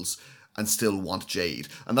schools and still want Jade.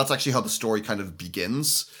 And that's actually how the story kind of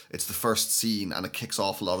begins. It's the first scene, and it kicks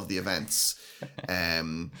off a lot of the events.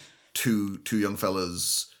 Two young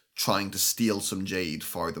fellas trying to steal some Jade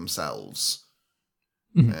for themselves.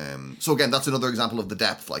 So again, that's another example of the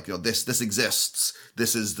depth. Like, this exists.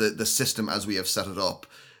 This is the system as we have set it up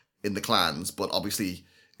in the clans, but obviously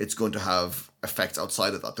it's going to have effects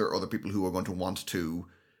outside of that. There are other people who are going to want to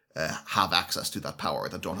have access to that power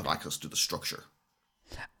that don't have access to the structure.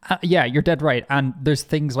 Yeah, you're dead right. And there's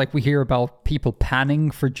things like we hear about people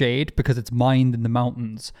panning for Jade because it's mined in the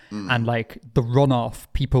mountains. And like the runoff,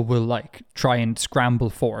 people will like try and scramble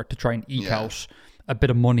for it to try and eke out a bit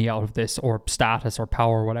of money out of this, or status or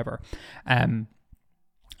power or whatever. And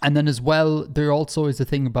then as well, there also is a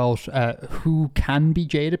thing about who can be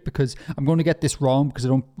jaded, because I'm going to get this wrong because I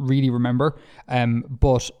don't really remember.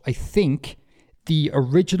 But I think the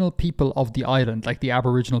original people of the island, like the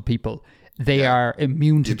Aboriginal people, they are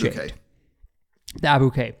immune to Jade. The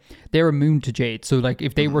Abuke. They're immune to Jade. So like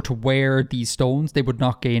if they were to wear these stones, they would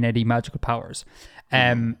not gain any magical powers.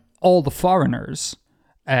 All the foreigners,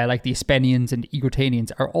 like the Espenians and the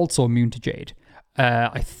Egotanians, are also immune to Jade,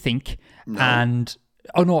 I think. No. And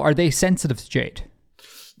are they sensitive to Jade?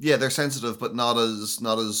 Yeah, they're sensitive, but not as it's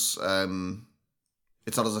not as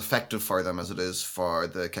effective for them as it is for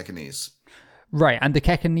the Kekanese. Right, and the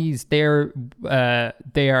Kekanese,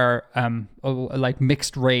 they are like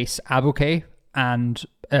mixed race Abuke and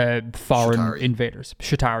foreign invaders.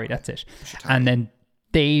 Shatari, that's it. Shatari. And then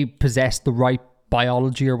they possess the right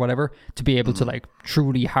biology or whatever to be able to like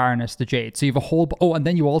truly harness the Jade. So you have a whole... and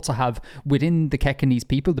then you also have within the Kekanese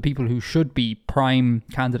people, the people who should be prime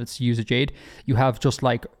candidates to use a Jade, you have just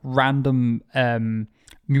like random...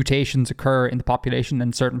 mutations occur in the population,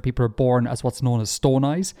 and certain people are born as what's known as stone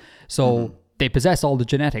eyes. So they possess all the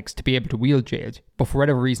genetics to be able to wield Jade, but for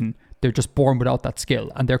whatever reason, they're just born without that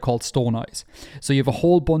skill, and they're called stone eyes. So you have a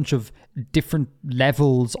whole bunch of different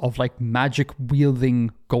levels of like magic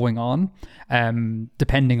wielding going on,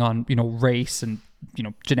 depending on, race and,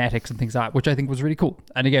 genetics and things like that, which I think was really cool.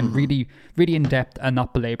 And again, really, really in depth and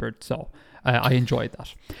not belabored. So I enjoyed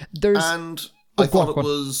that. I thought it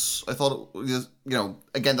was,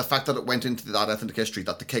 again, the fact that it went into that ethnic history,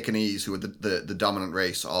 that the Kekanese, who are the dominant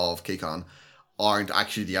race of Kekan, aren't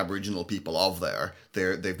actually the Aboriginal people of there.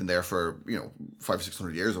 They've been there for, 500 or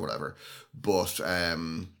 600 years or whatever. But,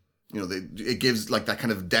 it gives like that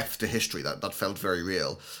kind of depth to history that felt very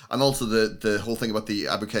real. And also the whole thing about the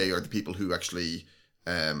Abuke, or the people who actually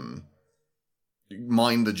mine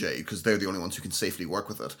the Jade, because they're the only ones who can safely work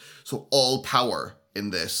with it. So all power in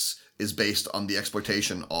this is based on the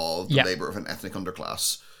exploitation of the labor of an ethnic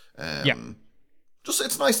underclass. Just,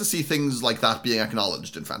 it's nice to see things like that being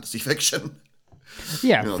acknowledged in fantasy fiction.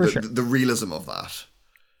 Yeah, for sure. The realism of that.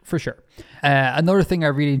 For sure. Another thing I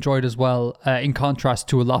really enjoyed as well, in contrast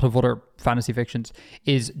to a lot of other fantasy fictions,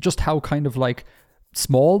 is just how kind of like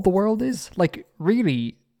small the world is. Like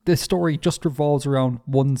really, the story just revolves around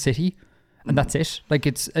one city. And that's it. Like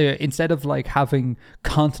it's instead of like having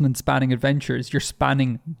continent spanning adventures, you're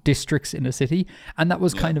spanning districts in a city. And that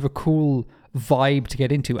was kind of a cool vibe to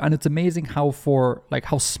get into. And it's amazing how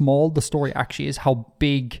how small the story actually is, how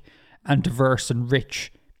big and diverse and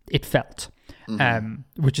rich it felt.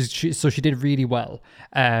 So she did really well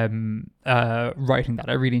writing that.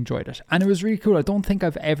 I really enjoyed it. And it was really cool. I don't think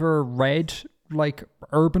I've ever read like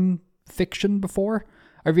urban fiction before.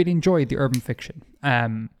 I really enjoyed the urban fiction.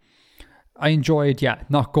 I enjoyed,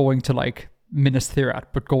 not going to like Minas Tirith,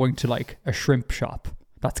 but going to like a shrimp shop.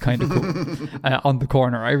 That's kind of cool on the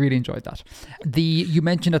corner. I really enjoyed that. You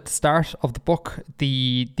mentioned at the start of the book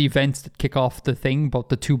the events that kick off the thing about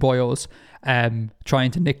the two boyos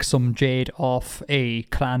trying to nick some Jade off a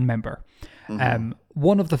clan member.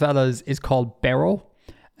 One of the fellas is called Barrow.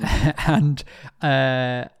 And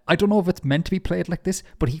I don't know if it's meant to be played like this,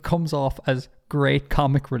 but he comes off as great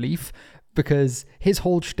comic relief, because his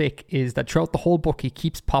whole shtick is that throughout the whole book he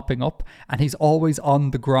keeps popping up and he's always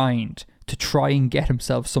on the grind to try and get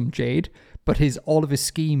himself some Jade, but all of his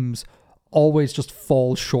schemes always just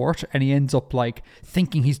fall short, and he ends up like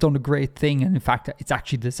thinking he's done a great thing, and in fact it's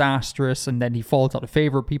actually disastrous, and then he falls out of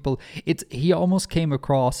favor with people. He almost came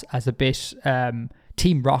across as a bit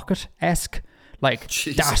Team Rocket-esque. like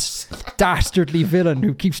Jesus. dastardly villain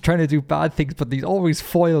who keeps trying to do bad things, but he's always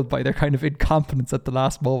foiled by their kind of incompetence at the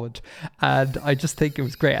last moment. And I just think it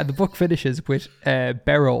was great. And the book finishes with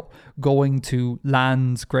Barrow going to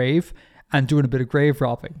Lan's grave and doing a bit of grave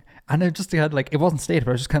robbing. And I just had like, it wasn't stated,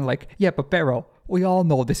 but I was just kind of like, yeah, but Barrow, we all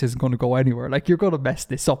know this isn't going to go anywhere. Like, you're going to mess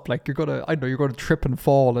this up. Like, you're going to trip and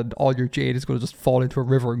fall, and all your jade is going to just fall into a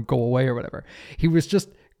river and go away or whatever. He was just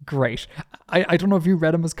great. I don't know if you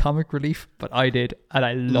read him as comic relief, but I did, and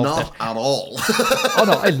I loved it. Not at all. Oh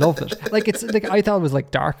no, I loved it. Like, it's like, I thought it was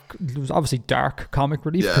like dark. It was obviously dark comic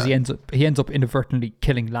relief because he ends up inadvertently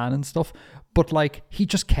killing Lan and stuff. But like, he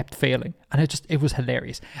just kept failing, and it was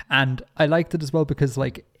hilarious. And I liked it as well because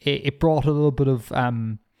like it brought a little bit of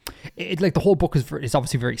like, the whole book is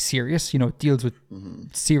obviously very serious. You know, it deals with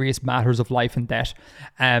serious matters of life and death.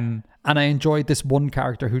 And I enjoyed this one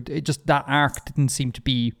character who that arc didn't seem to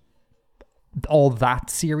be all that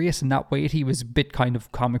serious and that weighty. He was a bit kind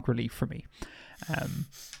of comic relief for me.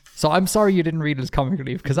 So I'm sorry you didn't read it as comic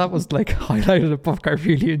relief, because that was like highlighted a book. I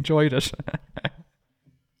really enjoyed it.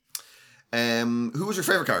 Who was your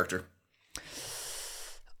favorite character?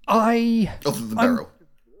 Other than Barrow.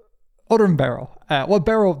 Other than Barrow. Well,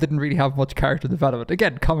 Barrow didn't really have much character development.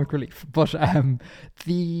 Again, comic relief. But I'm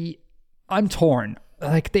torn.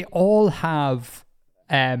 Like, they all have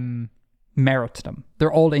merit to them.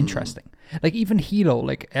 They're all interesting. Like, even Hilo,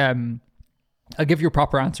 like, I'll give you a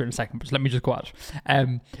proper answer in a second, but let me just go at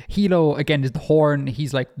it. Hilo, again, is the horn.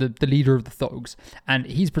 He's like the leader of the thugs. And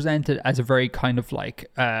he's presented as a very kind of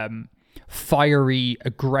like fiery,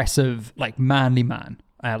 aggressive, like manly man.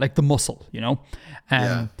 Like the muscle, you know?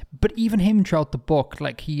 But even him throughout the book,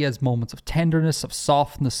 like, he has moments of tenderness, of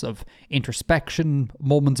softness, of introspection,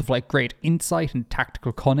 moments of like great insight and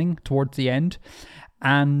tactical cunning towards the end.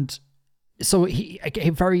 And so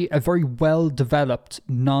a very well developed,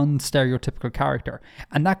 non-stereotypical character.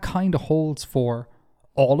 And that kind of holds for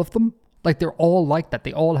all of them. Like, they're all like that.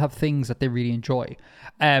 They all have things that they really enjoy.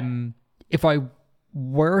 If I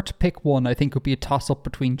were to pick one, I think it would be a toss-up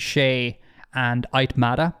between Shay and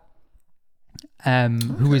Aitmada,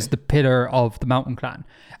 who is the pillar of the Mountain Clan.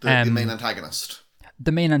 The main antagonist.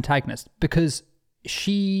 The main antagonist, because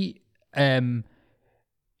she's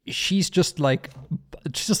just like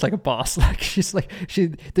a boss. Like,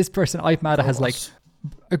 this person, Aitmada, has like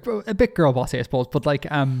a bit girl bossy, I suppose, but like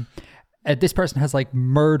this person has like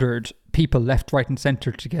murdered people left, right, and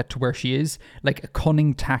center to get to where she is. Like a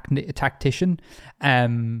cunning tactician,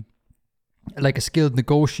 like a skilled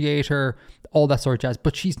negotiator, all that sort of jazz.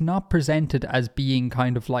 But she's not presented as being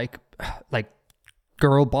kind of like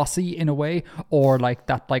girl bossy in a way, or like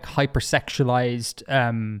that like hypersexualized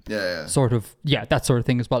sort of that sort of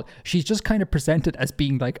thing as well. She's just kind of presented as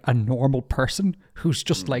being like a normal person who's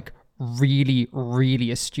just like really, really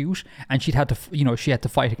astute, and she had to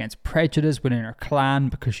fight against prejudice within her clan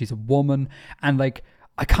because she's a woman. And like,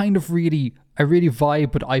 I really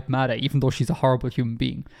vibe with Aitmada, even though she's a horrible human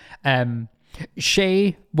being.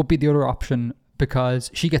 Shay would be the other option,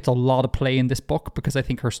 because she gets a lot of play in this book, because I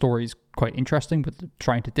think her story is quite interesting, but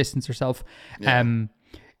trying to distance herself. We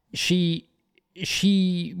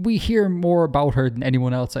hear more about her than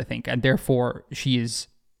anyone else, I think, and therefore she is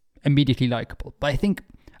immediately likable. But I think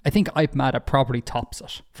Aitmada probably tops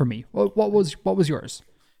it for me. What was yours?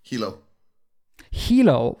 Hilo.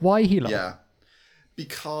 Why Hilo? Yeah,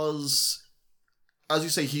 because, as you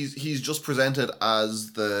say, he's just presented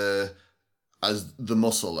as the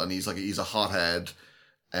muscle, and he's a hothead.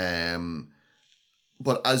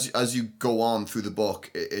 But as you go on through the book,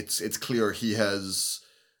 it's clear he has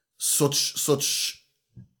such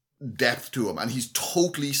depth to him, and he's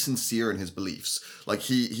totally sincere in his beliefs. Like,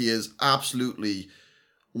 he is absolutely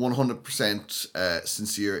 100%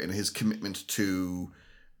 sincere in his commitment to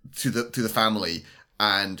the family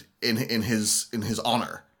and in his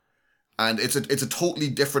honor. And it's a totally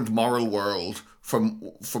different moral world from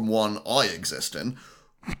one I exist in,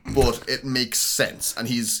 but it makes sense. And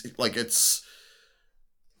he's like, it's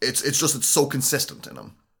so consistent in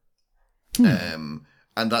him.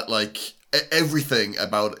 And that, like, everything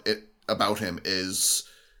about him is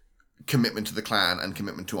commitment to the clan and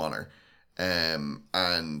commitment to honor.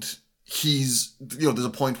 And he's, there's a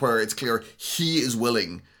point where it's clear he is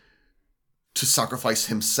willing to sacrifice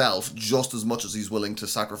himself just as much as he's willing to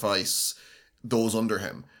sacrifice those under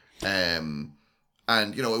him. And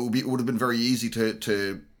it would have been very easy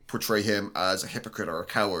to portray him as a hypocrite or a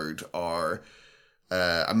coward or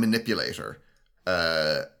a manipulator,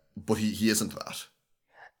 but he isn't that.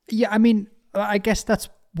 Yeah, I mean, I guess that's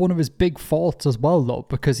one of his big faults as well, though,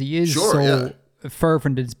 because he is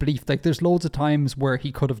fervent in his belief. Like, there's loads of times where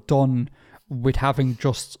he could have done with having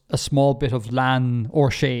just a small bit of Lan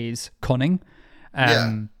O'Shea's cunning.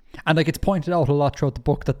 And like it's pointed out a lot throughout the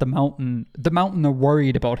book that the mountain are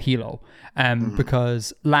worried about Hilo,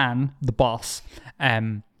 because Lan, the boss,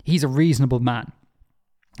 he's a reasonable man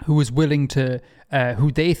who is willing to,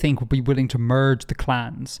 who they think would be willing to merge the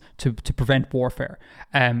clans to prevent warfare.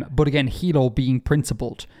 But again, Hilo being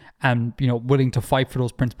principled and, you know, willing to fight for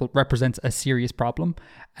those principles represents a serious problem.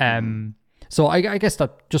 So I guess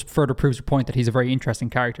that just further proves your point that he's a very interesting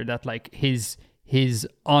character, that like his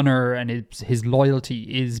honor and his loyalty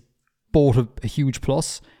is both a huge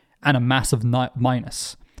plus and a massive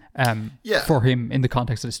minus for him in the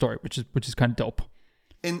context of the story, which is kind of dope.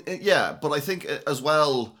 But I think as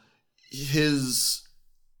well,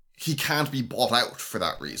 he can't be bought out for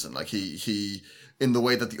that reason. Like he in the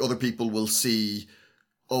way that the other people will see,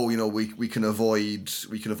 oh, you know, we can avoid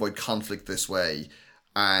conflict this way,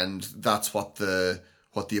 and that's what the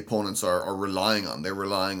opponents are relying on. They're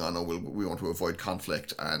relying on, we want to avoid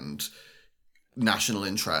conflict and national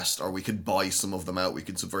interest, or we could buy some of them out. We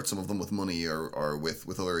could subvert some of them with money or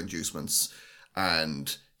with other inducements.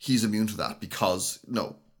 And he's immune to that because,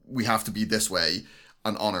 no, we have to be this way,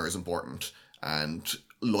 and honor is important and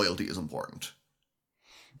loyalty is important.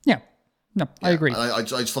 Yeah. No, I agree. I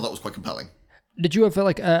just thought that was quite compelling. Did you have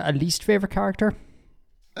like a least favorite character?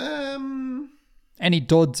 Any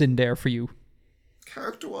duds in there for you?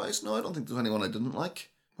 Character-wise, no, I don't think there's anyone I didn't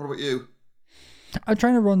like. What about you? I'm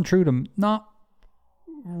trying to run through them. Not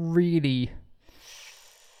really.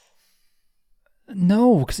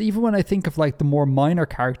 No, because even when I think of like the more minor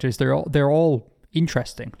characters, they're all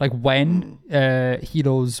interesting. Like when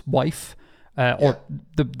Hilo's wife, or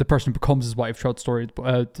the person who becomes his wife throughout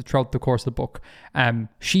the course of the book,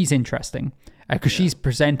 she's interesting because she's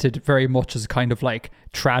presented very much as a kind of like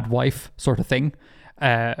trad wife sort of thing,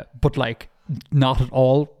 but like not at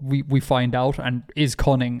all. We find out, and is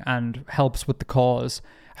cunning and helps with the cause,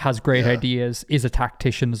 has great ideas, is a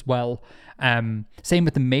tactician as well. Same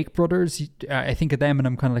with the Make brothers. I think of them and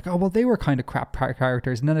I'm kind of like, oh well, they were kind of crap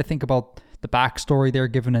characters, and then I think about the backstory they're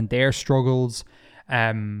given and their struggles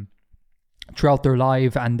throughout their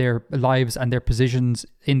lives and their positions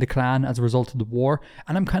in the clan as a result of the war,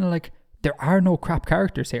 and I'm kind of like, there are no crap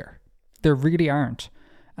characters here. There really aren't,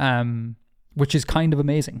 which is kind of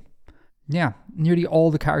amazing. Yeah, nearly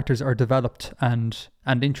all the characters are developed and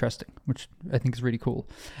interesting, which I think is really cool.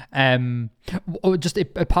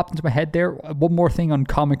 It popped into my head there. One more thing on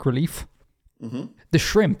comic relief. Mm-hmm. The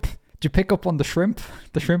shrimp. Did you pick up on the shrimp?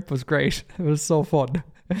 The shrimp was great. It was so fun.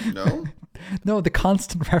 No? No, the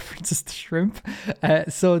constant references to shrimp.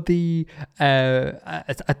 So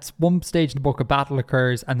at one stage in the book, a battle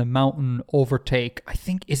occurs and the mountain overtake, I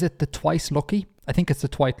think, is it the Twice Lucky? I think it's the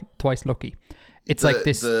Twice Lucky. It's like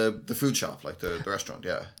this... The food shop, like the restaurant,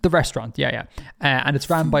 yeah. The restaurant, yeah. And it's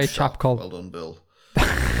ran by a chap called... Well done, Bill.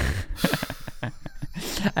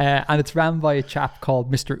 And it's ran by a chap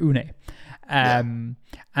called Mr. Une. And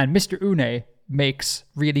Mr. Une makes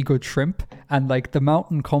really good shrimp, and like the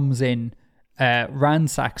mountain comes in,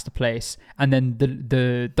 ransacks the place, and then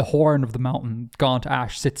the horn of the mountain, Gaunt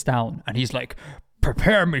Ash, sits down and he's like,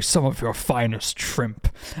 prepare me some of your finest shrimp.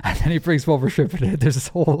 And then he brings over shrimp, and there's this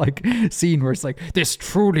whole like scene where it's like, this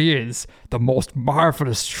truly is the most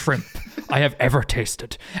marvelous shrimp I have ever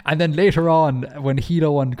tasted. And then later on, when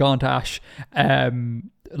Hilo and Gaunt Ash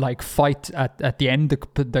like fight at the end,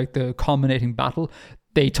 the culminating battle,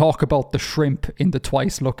 they talk about the shrimp in the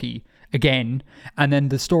Twice Lucky again, and then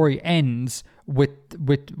the story ends with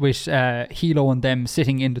Hilo and them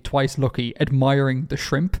sitting in the Twice Lucky admiring the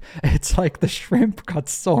shrimp. It's like the shrimp got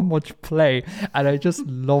so much play, and I just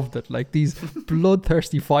loved it. Like these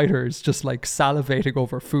bloodthirsty fighters just like salivating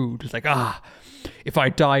over food. It's like, if I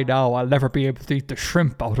die now, I'll never be able to eat the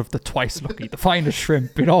shrimp out of the Twice Lucky, the finest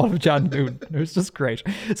shrimp in all of Jan Moon. It was just great.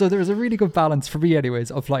 So there was a really good balance for me anyways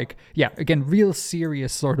of like, yeah, again, real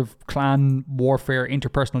serious sort of clan warfare,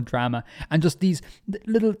 interpersonal drama, and just these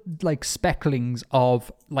little like specklings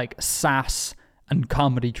of like sass and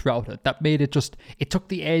comedy throughout it that made it took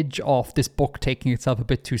the edge off this book taking itself a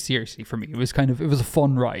bit too seriously for me. It was a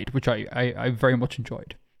fun ride, which I very much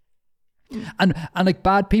enjoyed. And like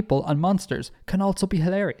bad people and monsters can also be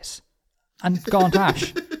hilarious. And Gaunt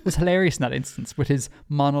Ash was hilarious in that instance with his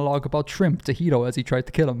monologue about shrimp to Hilo as he tried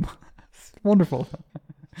to kill him. It's wonderful.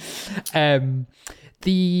 I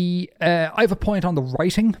have a point on the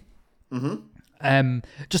writing. Mm-hmm.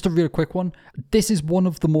 Just a real quick one. This is one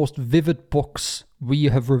of the most vivid books we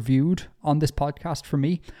have reviewed on this podcast for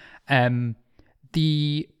me.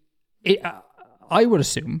 I would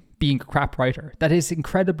assume, being a crap writer, that it's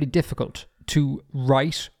incredibly difficult to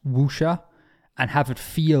write wuxia and have it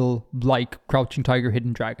feel like Crouching Tiger,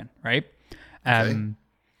 Hidden Dragon, right? Okay.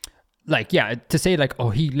 Like, yeah, to say like, oh,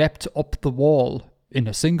 he leapt up the wall in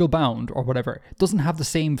a single bound or whatever, it doesn't have the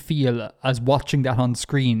same feel as watching that on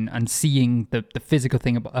screen and seeing the physical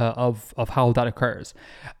thing of how that occurs.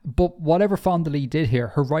 But whatever Fonda Lee did here,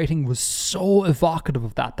 her writing was so evocative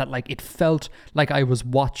of that like it felt like I was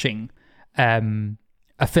watching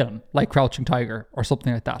a film like Crouching Tiger or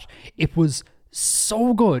something like that. It was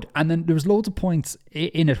so good. And then there was loads of points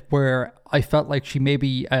in it where I felt like she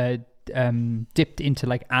maybe dipped into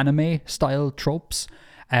like anime style tropes,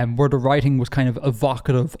 where the writing was kind of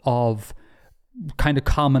evocative of kind of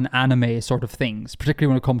common anime sort of things, particularly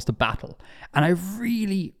when it comes to battle. And I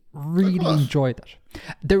really enjoyed that.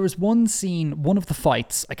 There was one scene, one of the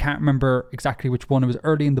fights, I can't remember exactly which one, it was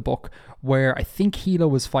early in the book, where I think Hilo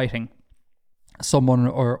was fighting someone,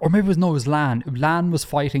 or maybe it was Lan. Lan was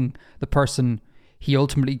fighting the person he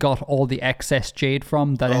ultimately got all the excess Jade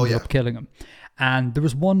from that ended up killing him. And there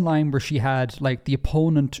was one line where she had like the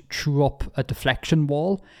opponent threw up a deflection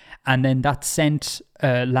wall, and then that sent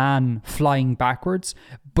Lan flying backwards.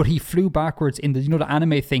 But he flew backwards in the the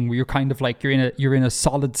anime thing where you're kind of like you're in a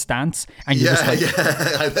solid stance and you're just like,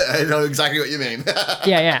 I know exactly what you mean.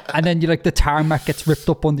 yeah, and then you like the tarmac gets ripped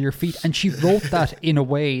up under your feet, and she wrote that in a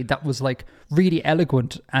way that was like really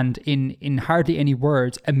eloquent and in hardly any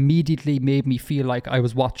words immediately made me feel like I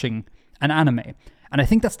was watching an anime. And I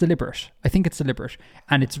think that's deliberate. I think it's deliberate.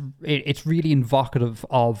 And it's really evocative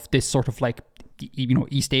of this sort of like,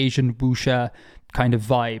 East Asian wuxia kind of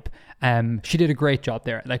vibe. She did a great job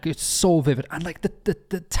there. Like, it's so vivid. And like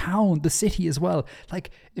the town, the city as well.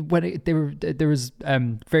 Like when there was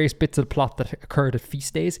various bits of the plot that occurred at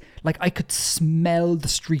feast days. Like I could smell the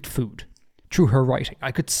street food through her writing.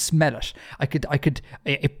 I could smell it.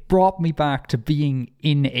 It brought me back to being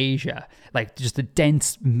in Asia. Like just the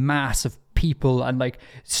dense mass of people and like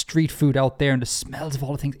street food out there and the smells of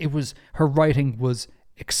all the things. Her writing was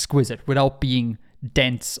exquisite without being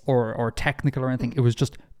dense or technical or anything. It was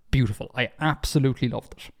just beautiful. I absolutely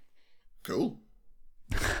loved it. Cool.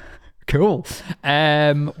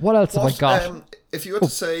 What else have I got? If you had to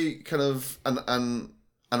say kind of an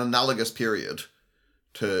analogous period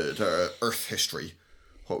to Earth history,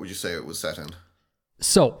 what would you say it was set in?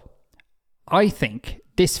 So, I think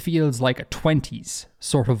this feels like a 20s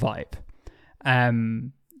sort of vibe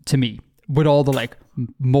to me, with all the like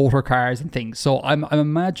motor cars and things. So I'm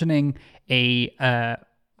imagining a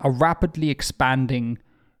rapidly expanding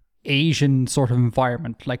Asian sort of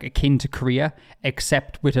environment, like akin to Korea,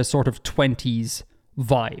 except with a sort of 20s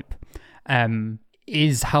vibe,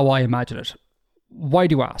 is how I imagine it. Why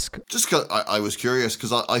do you ask? Just because I was curious,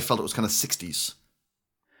 because I felt it was kind of 60s.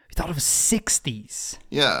 You thought it was 60s?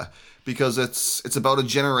 Yeah, because it's about a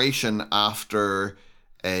generation after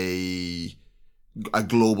a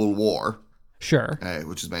global war. Sure.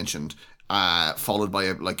 Which is mentioned, followed by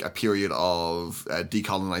a period of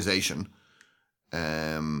decolonization.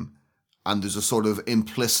 And there's a sort of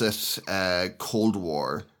implicit Cold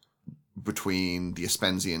War between the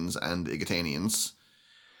Aspensians and the Igatanians.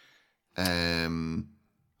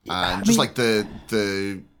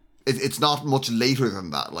 It's not much later than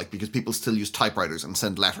that, like, because people still use typewriters and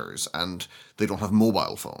send letters, and they don't have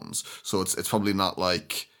mobile phones, so it's probably not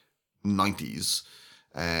like 90s,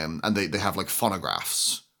 and they have like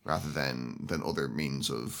phonographs rather than other means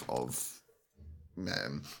of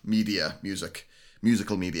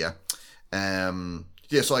musical media.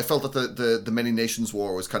 So I felt that the Many Nations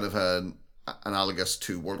War was kind of analogous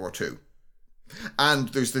to World War II. And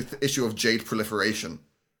there's the issue of Jade proliferation.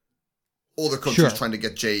 Other countries trying to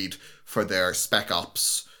get Jade for their spec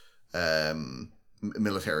ops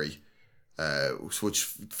military, which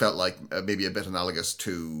felt like maybe a bit analogous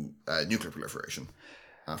to nuclear proliferation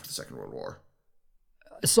after the Second World War.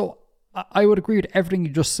 So I would agree with everything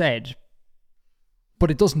you just said, but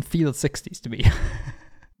it doesn't feel 60s to me.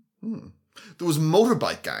 There was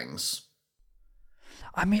motorbike gangs.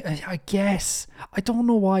 I mean, I guess. I don't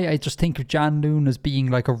know why I just think of Janloon as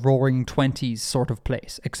being like a roaring 20s sort of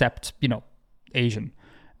place, except, Asian.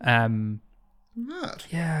 Mad.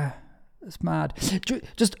 Yeah, it's mad.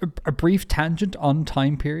 Just a brief tangent on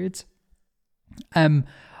time periods.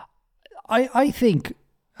 I think,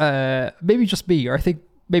 maybe just me, or I think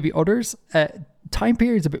maybe others, time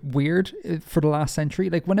periods a bit weird for the last century.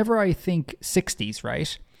 Like whenever I think 60s,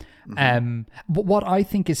 right? But what I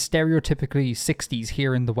think is stereotypically 60s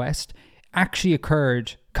here in the West actually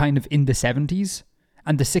occurred kind of in the 70s,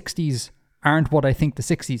 and the 60s aren't what I think the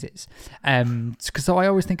 60s is. So I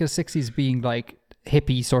always think of the 60s being like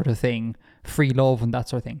hippie sort of thing, free love and that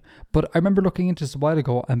sort of thing. But I remember looking into this a while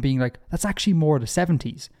ago and being like, that's actually more the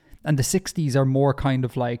 70s. and the 60s are more kind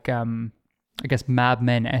of like I guess Mad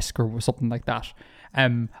Men-esque or something like that.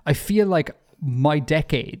 I feel like my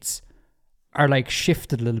decades are like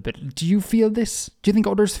shifted a little bit. Do you feel this? Do you think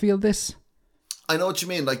others feel this? I know what you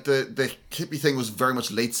mean. Like the hippie thing was very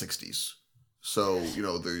much late 60s. So, you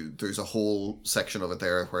know, there's a whole section of it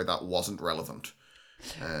there where that wasn't relevant.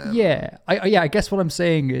 I guess what I'm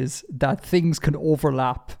saying is that things can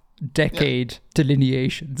overlap decade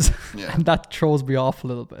delineations. Yeah. And that throws me off a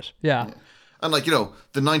little bit. Yeah. And like, you know,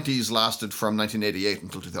 the 90s lasted from 1988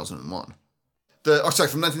 until 2001. From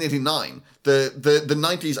 1989. The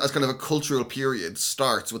 90s as kind of a cultural period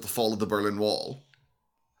starts with the fall of the Berlin Wall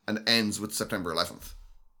and ends with September 11th.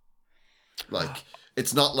 Like,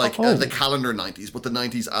 it's not like the calendar 90s, but the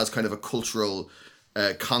 90s as kind of a cultural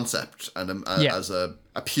concept and as a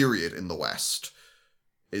period in the West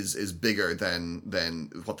is bigger than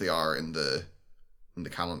what they are in the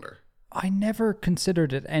calendar. I never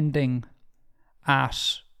considered it ending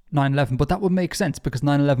at 9/11, but that would make sense because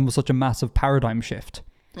 9/11 was such a massive paradigm shift.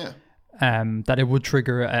 Yeah. That it would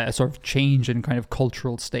trigger a sort of change in kind of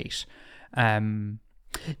cultural state. Do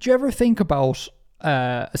you ever think about?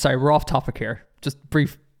 Sorry, we're off topic here. Just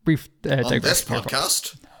brief. On this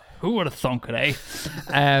podcast. Who would have thunk it,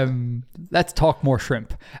 eh? Let's talk more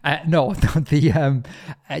shrimp. No, do you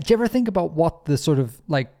ever think about what the sort of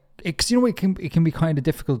like? Because you know it can be kind of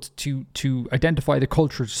difficult to identify the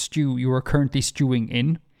culture stew you are currently stewing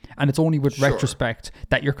in, and it's only with retrospect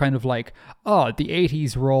that you're kind of like, oh, the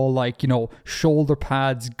 80s were all like, you know, shoulder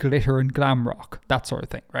pads, glitter, and glam rock, that sort of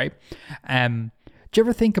thing, right? Do you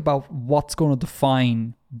ever think about what's going to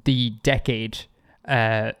define the decade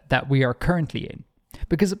that we are currently in?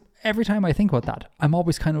 Because every time I think about that, I'm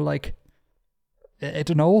always kind of like, I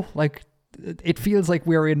don't know, like it feels like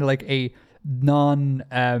we're in like a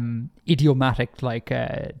non-idiomatic like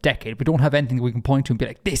decade. We don't have anything that we can point to and be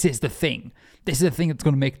like, this is the thing. This is the thing that's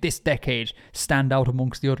going to make this decade stand out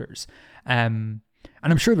amongst the others. And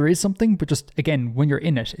I'm sure there is something, but just again, when you're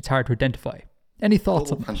in it, it's hard to identify. Any thoughts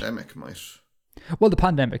on that? Pandemic might. Well, the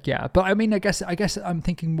pandemic, yeah. But I mean, I guess I'm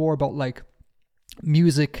thinking more about like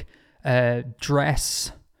music,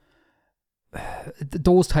 dress,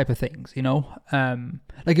 those type of things, you know?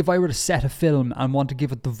 Like if I were to set a film and want to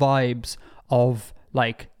give it the vibes of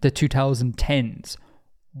like the 2010s,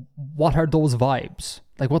 what are those vibes?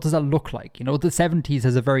 Like what does that look like? You know, the 70s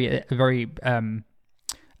has a very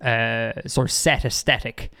sort of set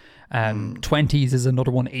aesthetic. 20s is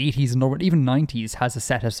another one, 80s another one, even 90s has a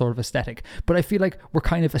set of sort of aesthetic. But I feel like we're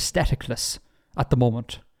kind of aestheticless at the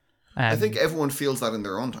moment. I think everyone feels that in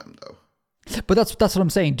their own time, though. But that's what I'm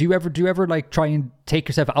saying. Do you ever like try and take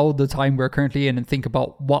yourself out of the time we're currently in and think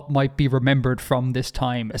about what might be remembered from this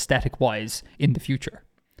time aesthetic wise in the future?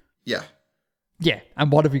 Yeah. Yeah.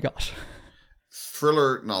 And what have you got?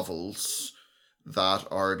 Thriller novels that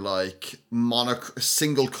are like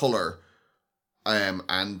single color,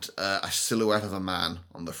 and a silhouette of a man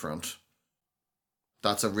on the front.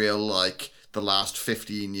 That's a real like the last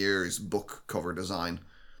 15 years book cover design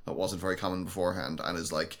that wasn't very common beforehand and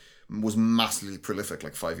was massively prolific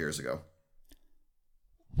like 5 years ago.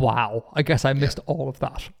 Wow, I guess I missed all of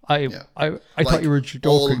that. I like, thought you were joking.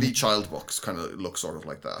 All the child books kind of look sort of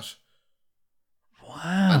like that.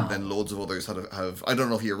 Wow. And then loads of others have I don't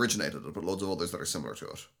know if he originated it, but loads of others that are similar to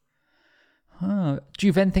it. Do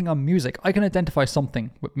you have anything on music? I can identify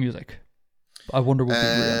something with music. I wonder what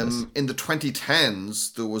in the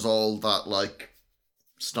 2010s there was all that like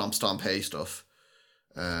stomp hey stuff.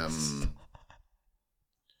 You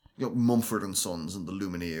know, Mumford and Sons and the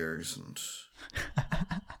Lumineers and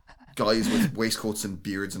guys with waistcoats and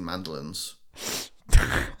beards and mandolins.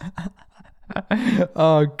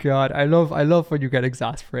 Oh God, I love when you get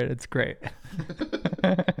exasperated. It's great.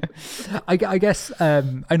 I guess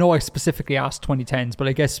I know I specifically asked 2010s, but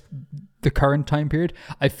I guess the current time period,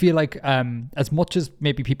 I feel like as much as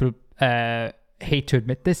maybe people hate to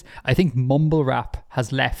admit this, I think mumble rap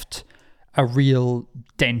has left a real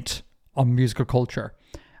dent on musical culture.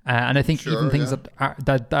 And I think even things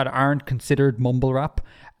that aren't considered mumble rap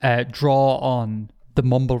draw on the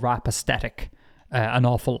mumble rap aesthetic an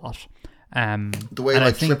awful lot. The way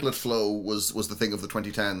like triplet flow was the thing of the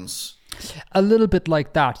 2010s. A little bit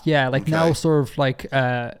like that, yeah. Like now sort of like,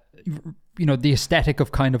 you know, the aesthetic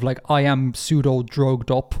of kind of like I am pseudo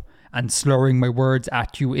drugged up and slurring my words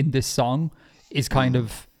at you in this song is kind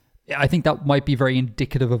of, I think that might be very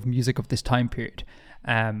indicative of music of this time period.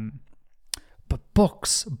 But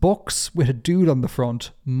books with a dude on the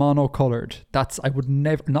front, monocolored. I would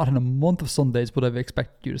never, not in a month of Sundays, would have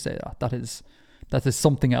expected you to say that. That is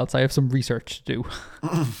something else. I have some research to do.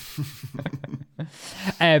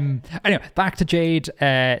 Anyway, back to Jade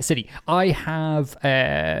City. I have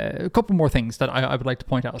a couple more things that I would like to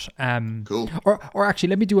point out. Cool. Or actually,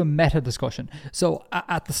 let me do a meta discussion. So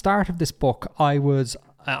at the start of this book, I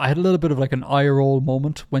had a little bit of like an eye roll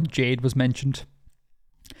moment when Jade was mentioned.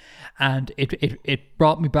 And it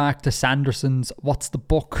brought me back to Sanderson's, what's the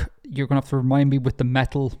book? You're going to have to remind me, with the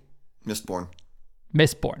metal. Mistborn.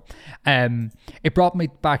 It brought me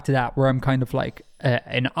back to that, where I'm kind of like,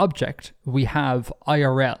 an object we have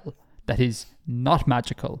IRL that is not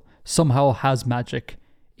magical, somehow has magic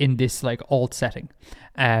in this like alt setting,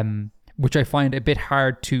 which I find a bit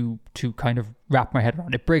hard to kind of wrap my head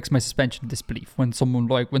around. It breaks my suspension of disbelief when someone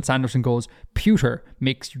when Sanderson goes, pewter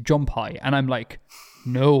makes you jump high, and I'm like,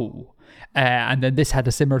 no. And then this had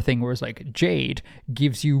a similar thing where it's like, Jade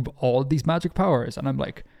gives you all these magic powers, and I'm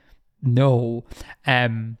like, no.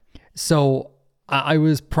 So I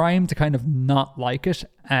was primed to kind of not like it,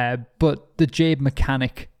 but the Jade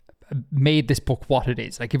mechanic made this book what it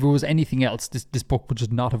is. Like, if it was anything else, this book would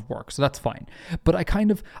just not have worked, so that's fine. But I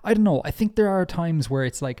don't know, I think there are times where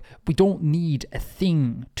it's like, we don't need a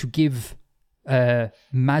thing to give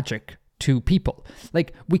magic to people.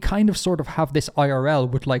 Like, we kind of sort of have this IRL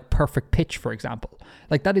with like perfect pitch, for example.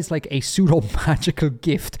 Like, that is like a pseudo magical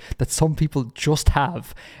gift that some people just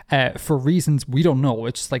have for reasons we don't know.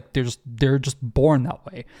 It's just like they're just born that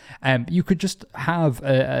way. You could just have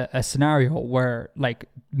a scenario where like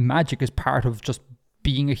magic is part of just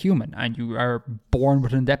being a human, and you are born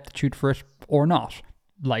with an adaptitude for it or not.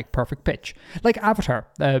 Like perfect pitch, like Avatar,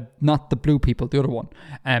 not the blue people, the other one.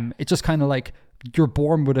 It's just kind of like, you're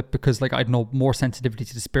born with it because, like, I don't know, more sensitivity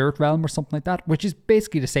to the spirit realm or something like that, which is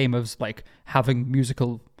basically the same as like having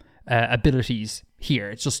musical abilities here.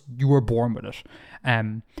 It's just you were born with it.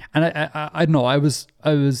 And I don't know, I was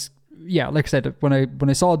yeah, like I said, when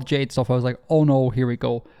I saw the Jade stuff, I was like, oh no, here we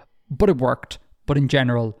go. But it worked. But in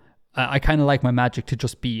general, I kind of like my magic to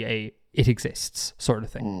just be it exists sort of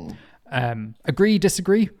thing. Agree,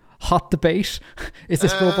 disagree? Hot debate. Is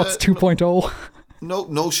this Robots 2.0?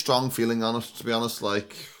 No strong feeling on it, to be honest.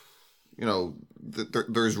 Like, you know,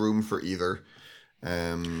 there's room for either.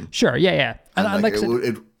 Sure, yeah. And like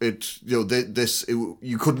you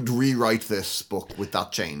couldn't rewrite this book with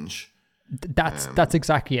that change. That's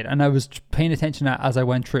exactly it. And I was paying attention as I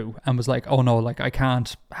went through, and was like, oh no, like, I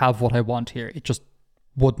can't have what I want here. It just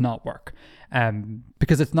would not work.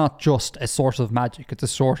 Because it's not just a source of magic; it's a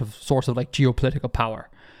source of like geopolitical power.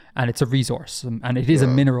 And it's a resource, and it is a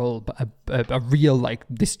mineral, a real, like,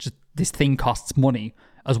 this thing costs money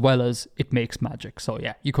as well as it makes magic. So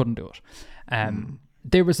yeah, you couldn't do it.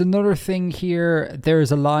 There was another thing here. There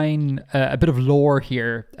is a line, a bit of lore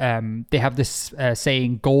here. They have this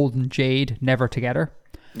saying, "Gold and jade never together."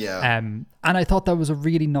 Yeah. And I thought that was a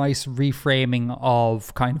really nice reframing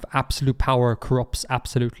of kind of absolute power corrupts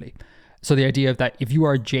absolutely. So the idea of that if you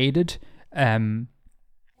are jaded,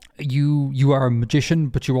 you are a magician,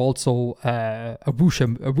 but you're also a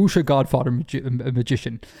wusha godfather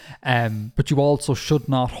magician, but you also should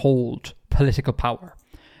not hold political power,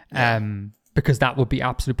 because that would be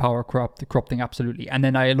absolute power corrupting absolutely. And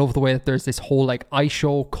then I love the way that there's this whole like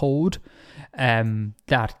ISO code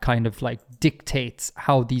that kind of like dictates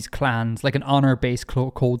how these clans, like an honor-based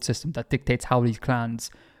code system that dictates how these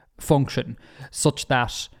clans function, such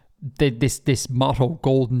that this motto,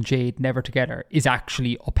 gold and jade never together, is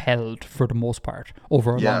actually upheld for the most part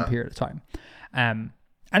over a long period of time. And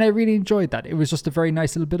I really enjoyed that. It was just a very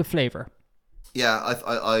nice little bit of flavor. Yeah,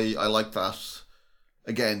 I like that.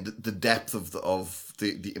 Again, the depth of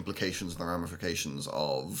the implications and the ramifications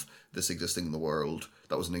of this existing in the world.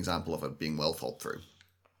 That was an example of it being well thought through.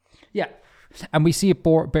 Yeah. And we see it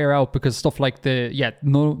bear out because stuff like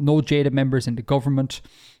no jaded members in the government.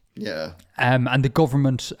 Yeah. And the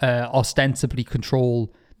government ostensibly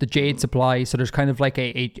control the jade supply, so there's kind of like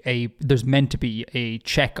there's meant to be a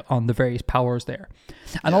check on the various powers there.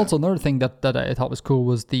 And also another thing that I thought was cool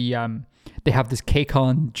was they have this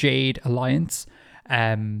Kacon Jade Alliance.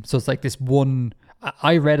 So it's like this one,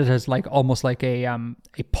 I read it as like almost like a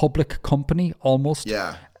public company almost.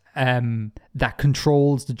 Yeah. That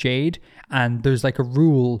controls the Jade, and there's like a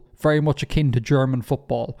rule very much akin to German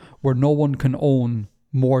football where no one can own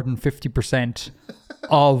more than 50%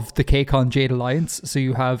 of the Kacon Jade Alliance. So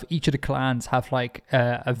you have each of the clans have like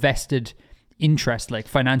a vested interest, like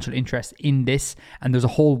financial interest in this, and there's a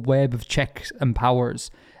whole web of checks and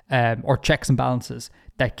powers, or checks and balances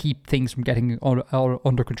that keep things from getting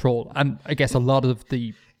under control. And I guess a lot of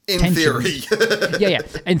the in theory.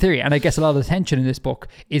 In theory. And I guess a lot of the tension in this book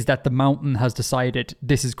is that the mountain has decided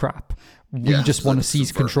this is crap. We just want to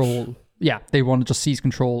seize control. they want to just seize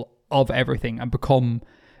control of everything and become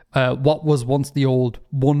what was once the old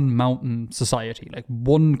one mountain society, like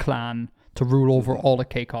one clan to rule over all of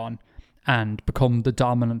Caicon and become the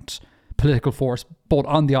dominant political force both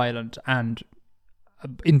on the island and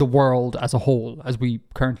in the world as a whole, as we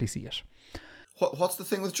currently see it. What's the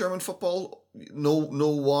thing with German football? No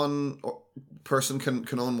one person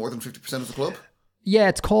can own more than 50% of the club? Yeah,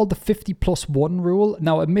 it's called the 50+1 rule.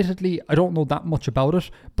 Now, admittedly, I don't know that much about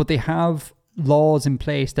it, but they have laws in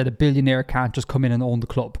place that a billionaire can't just come in and own the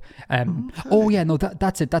club. Oh, yeah, no,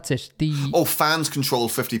 that's it. Fans control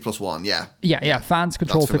 50+1, yeah. Yeah, fans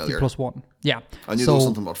control 50+1. Yeah. I knew there was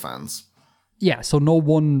something about fans. Yeah, so no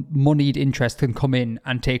one moneyed interest can come in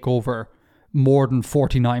and take over more than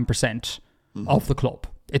 49% of the club.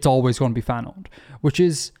 It's always going to be fan owned, which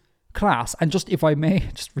is class. And just, if I may,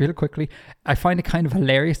 just real quickly, I find it kind of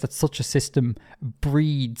hilarious that such a system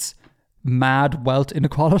breeds mad wealth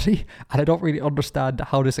inequality, and I don't really understand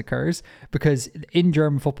how this occurs, because in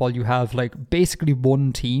German football you have like basically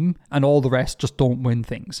one team and all the rest just don't win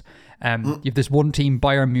things. You have this one team,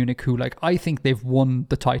 Bayern Munich, who like I think they've won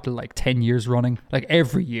the title like 10 years running. Like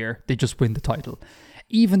every year they just win the title,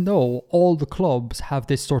 even though all the clubs have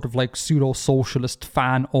this sort of like pseudo-socialist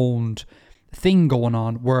fan-owned thing going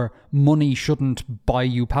on where money shouldn't buy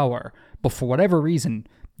you power. But for whatever reason,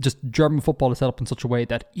 just German football is set up in such a way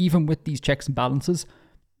that even with these checks and balances,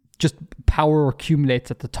 just power accumulates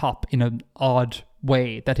at the top in an odd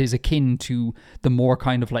way that is akin to the more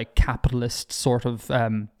kind of like capitalist sort of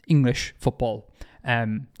English football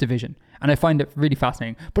division. And I find it really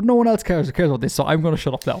fascinating. But no one else cares about this, so I'm going to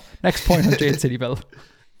shut up now. Next point on Jade City Bill.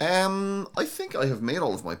 I think I have made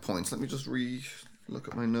all of my points. Let me just look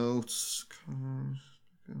at my notes.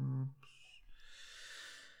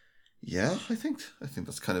 Yeah, I think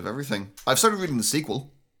that's kind of everything. I've started reading the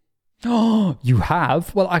sequel. Oh, you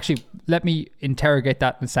have? Well, actually, let me interrogate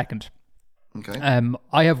that in a second. Okay.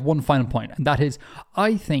 I have one final point, and that is,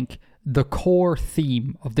 I think the core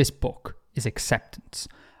theme of this book is acceptance.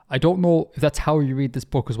 I don't know if that's how you read this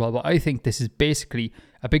book as well, but I think this is basically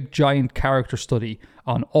a big giant character study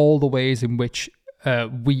on all the ways in which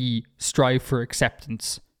we strive for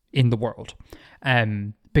acceptance in the world.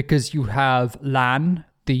 Because you have Lan,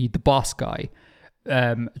 the boss guy,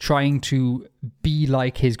 trying to be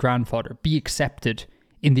like his grandfather, be accepted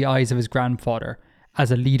in the eyes of his grandfather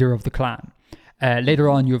as a leader of the clan. Later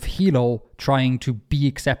on, you have Hilo trying to be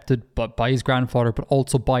accepted by his grandfather, but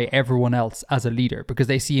also by everyone else as a leader, because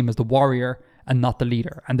they see him as the warrior and not the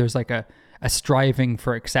leader. And there's like a striving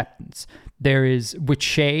for acceptance. There is, with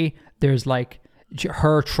Shay, there's like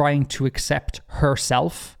her trying to accept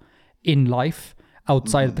herself in life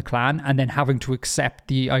outside of the clan, and then having to accept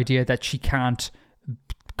the idea that she can't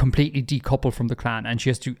completely decouple from the clan and she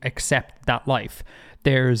has to accept that life.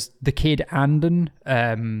 There's the kid Andon,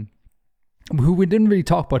 who we didn't really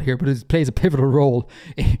talk about here, but it plays a pivotal role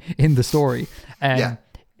in the story.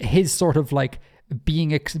 His sort of like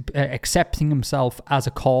being accepting himself as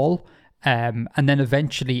a call, and then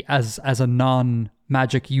eventually as a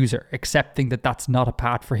non-magic user, accepting that that's not a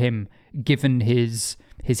path for him given his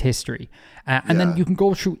history. And then you can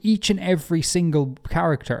go through each and every single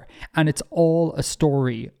character, and it's all a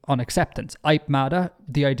story on acceptance. Aipmada,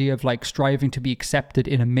 the idea of like striving to be accepted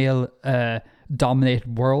in a male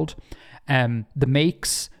dominated world. The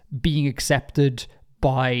Makes being accepted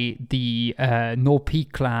by the No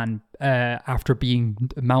Peak clan after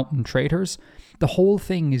being mountain traitors. The whole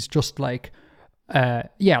thing is just like,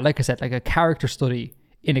 like I said, like a character study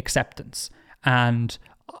in acceptance. And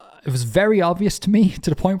it was very obvious to me,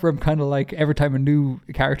 to the point where I'm kind of like, every time a new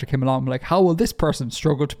character came along, I'm like, how will this person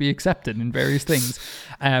struggle to be accepted in various things?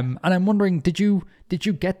 And I'm wondering, did you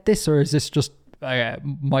get this, or is this just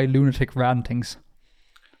my lunatic rantings?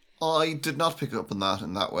 I did not pick up on that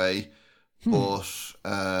in that way, but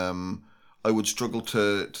I would struggle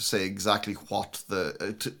to say exactly what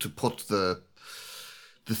to put the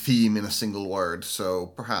theme in a single word. So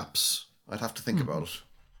perhaps I'd have to think about it.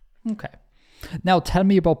 Okay. Now tell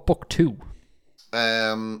me about book 2.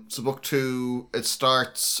 So book 2, it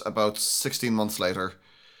starts about 16 months later,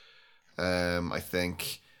 I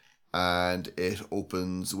think, and it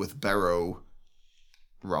opens with Barrow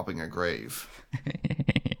robbing a grave.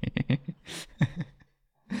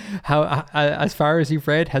 How, as far as you've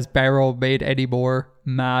read, has Barrow made any more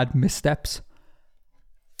mad missteps?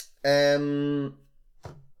 See,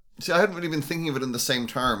 I hadn't really been thinking of it in the same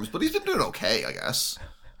terms, but he's been doing okay, I guess.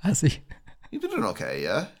 Has he? He's been doing okay,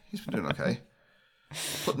 yeah. He's been doing okay.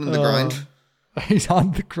 Putting in the grind. He's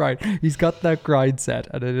on the grind. He's got that grind set,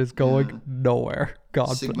 and it is going nowhere.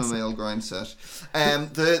 God Sigma bless. male grind set.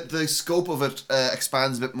 The scope of it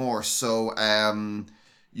expands a bit more. So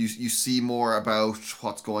you see more about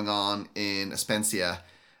what's going on in Aspensia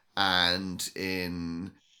and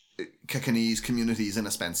in Kekanese communities in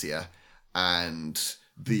Aspensia, and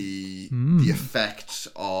the effect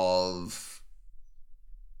of,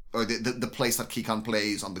 or the place that Kikon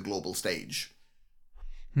plays on the global stage.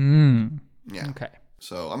 Yeah. Okay.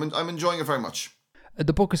 So I'm enjoying it very much.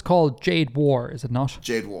 The book is called Jade War, is it not?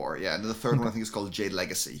 Jade War, yeah. And the third one I think is called Jade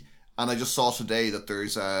Legacy. And I just saw today that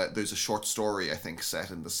there's a short story I think set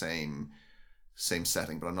in the same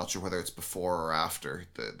setting, but I'm not sure whether it's before or after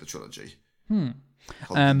the trilogy.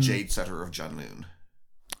 Called The Jade Setter of Janloon.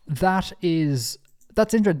 That's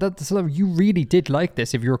interesting. So you really did like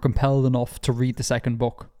this if you were compelled enough to read the second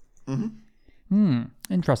book.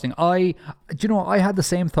 Interesting. I had the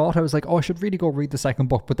same thought. I was like, I should really go read the second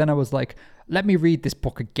book. But then I was like, let me read this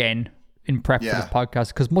book again in prep for this podcast.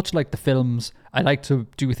 Because much like the films, I like to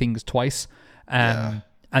do things twice.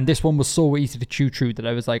 And this one was so easy to chew through that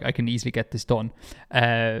I was like, I can easily get this done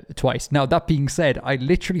twice. Now, that being said, I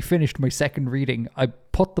literally finished my second reading. I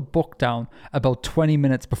put the book down about 20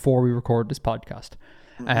 minutes before we recorded this podcast.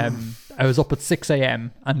 I was up at 6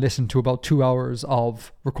 a.m. and listened to about 2 hours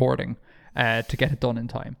of recording to get it done in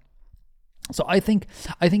time. So I think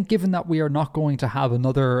given that we are not going to have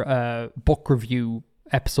another book review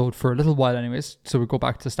episode for a little while anyways, so we go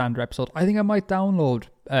back to the standard episode, I think I might download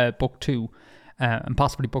book 2 and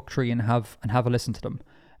possibly book 3 and have a listen to them.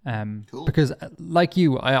 Cool. Because like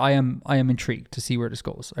you, I am intrigued to see where this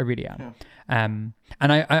goes. I really am. And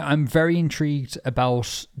I'm very intrigued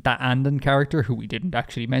about that Andon character, who we didn't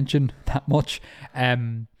actually mention that much,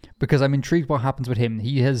 because I'm intrigued what happens with him.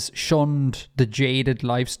 He has shunned the jaded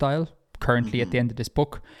lifestyle currently at the end of this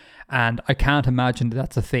book, and I can't imagine that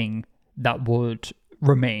that's a thing that would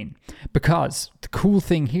remain, because the cool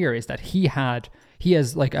thing here is that he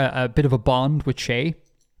has like a bit of a bond with Shay,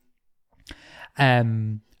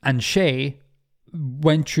 and Shay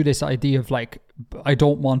went through this idea of like, I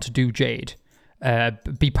don't want to do Jade,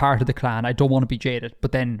 be part of the clan, I don't want to be jaded,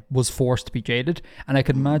 but then was forced to be jaded. And I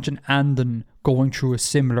can imagine Andon going through a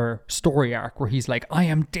similar story arc where he's like, I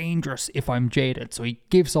am dangerous if I'm jaded, so he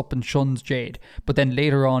gives up and shuns Jade, but then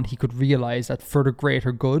later on he could realize that for the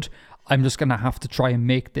greater good, I'm just going to have to try and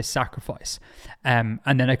make this sacrifice. And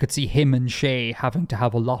then I could see him and Shay having to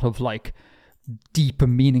have a lot of like deep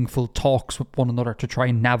and meaningful talks with one another to try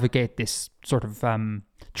and navigate this sort of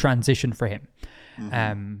transition for him.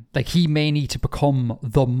 Like he may need to become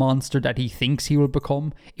the monster that he thinks he will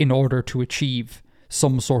become in order to achieve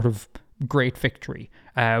some sort of great victory,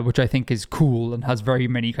 which I think is cool and has very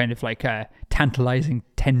many kind of like tantalizing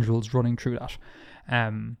tendrils running through that.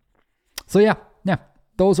 So yeah,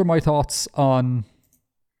 those are my thoughts on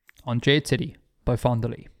Jade City by Fonda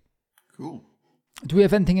Lee. Cool. Do we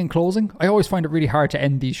have anything in closing? I always find it really hard to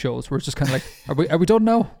end these shows. We're just kind of like, are we done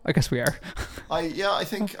now? I guess we are. I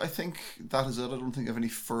think that is it. I don't think I have any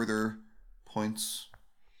further points.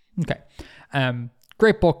 Okay.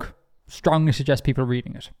 Great book. Strongly suggest people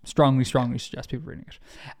reading it. Strongly suggest people reading it.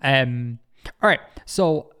 All right.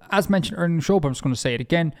 So as mentioned earlier in the show, but I'm just going to say it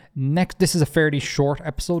again. This is a fairly short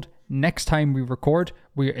episode. Next time we record,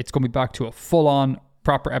 it's going to be back to a full-on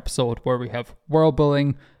proper episode where we have world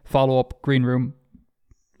building, follow-up, green room,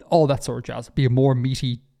 all that sort of jazz. Be a more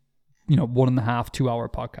meaty, 1.5, 2 hour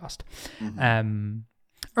podcast.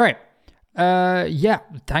 All right.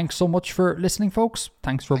 Thanks so much for listening, folks.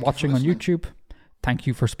 Thanks for watching on YouTube. Thank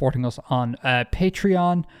you for supporting us on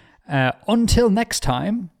Patreon. Until next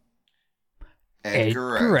time,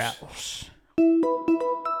 Edgar out.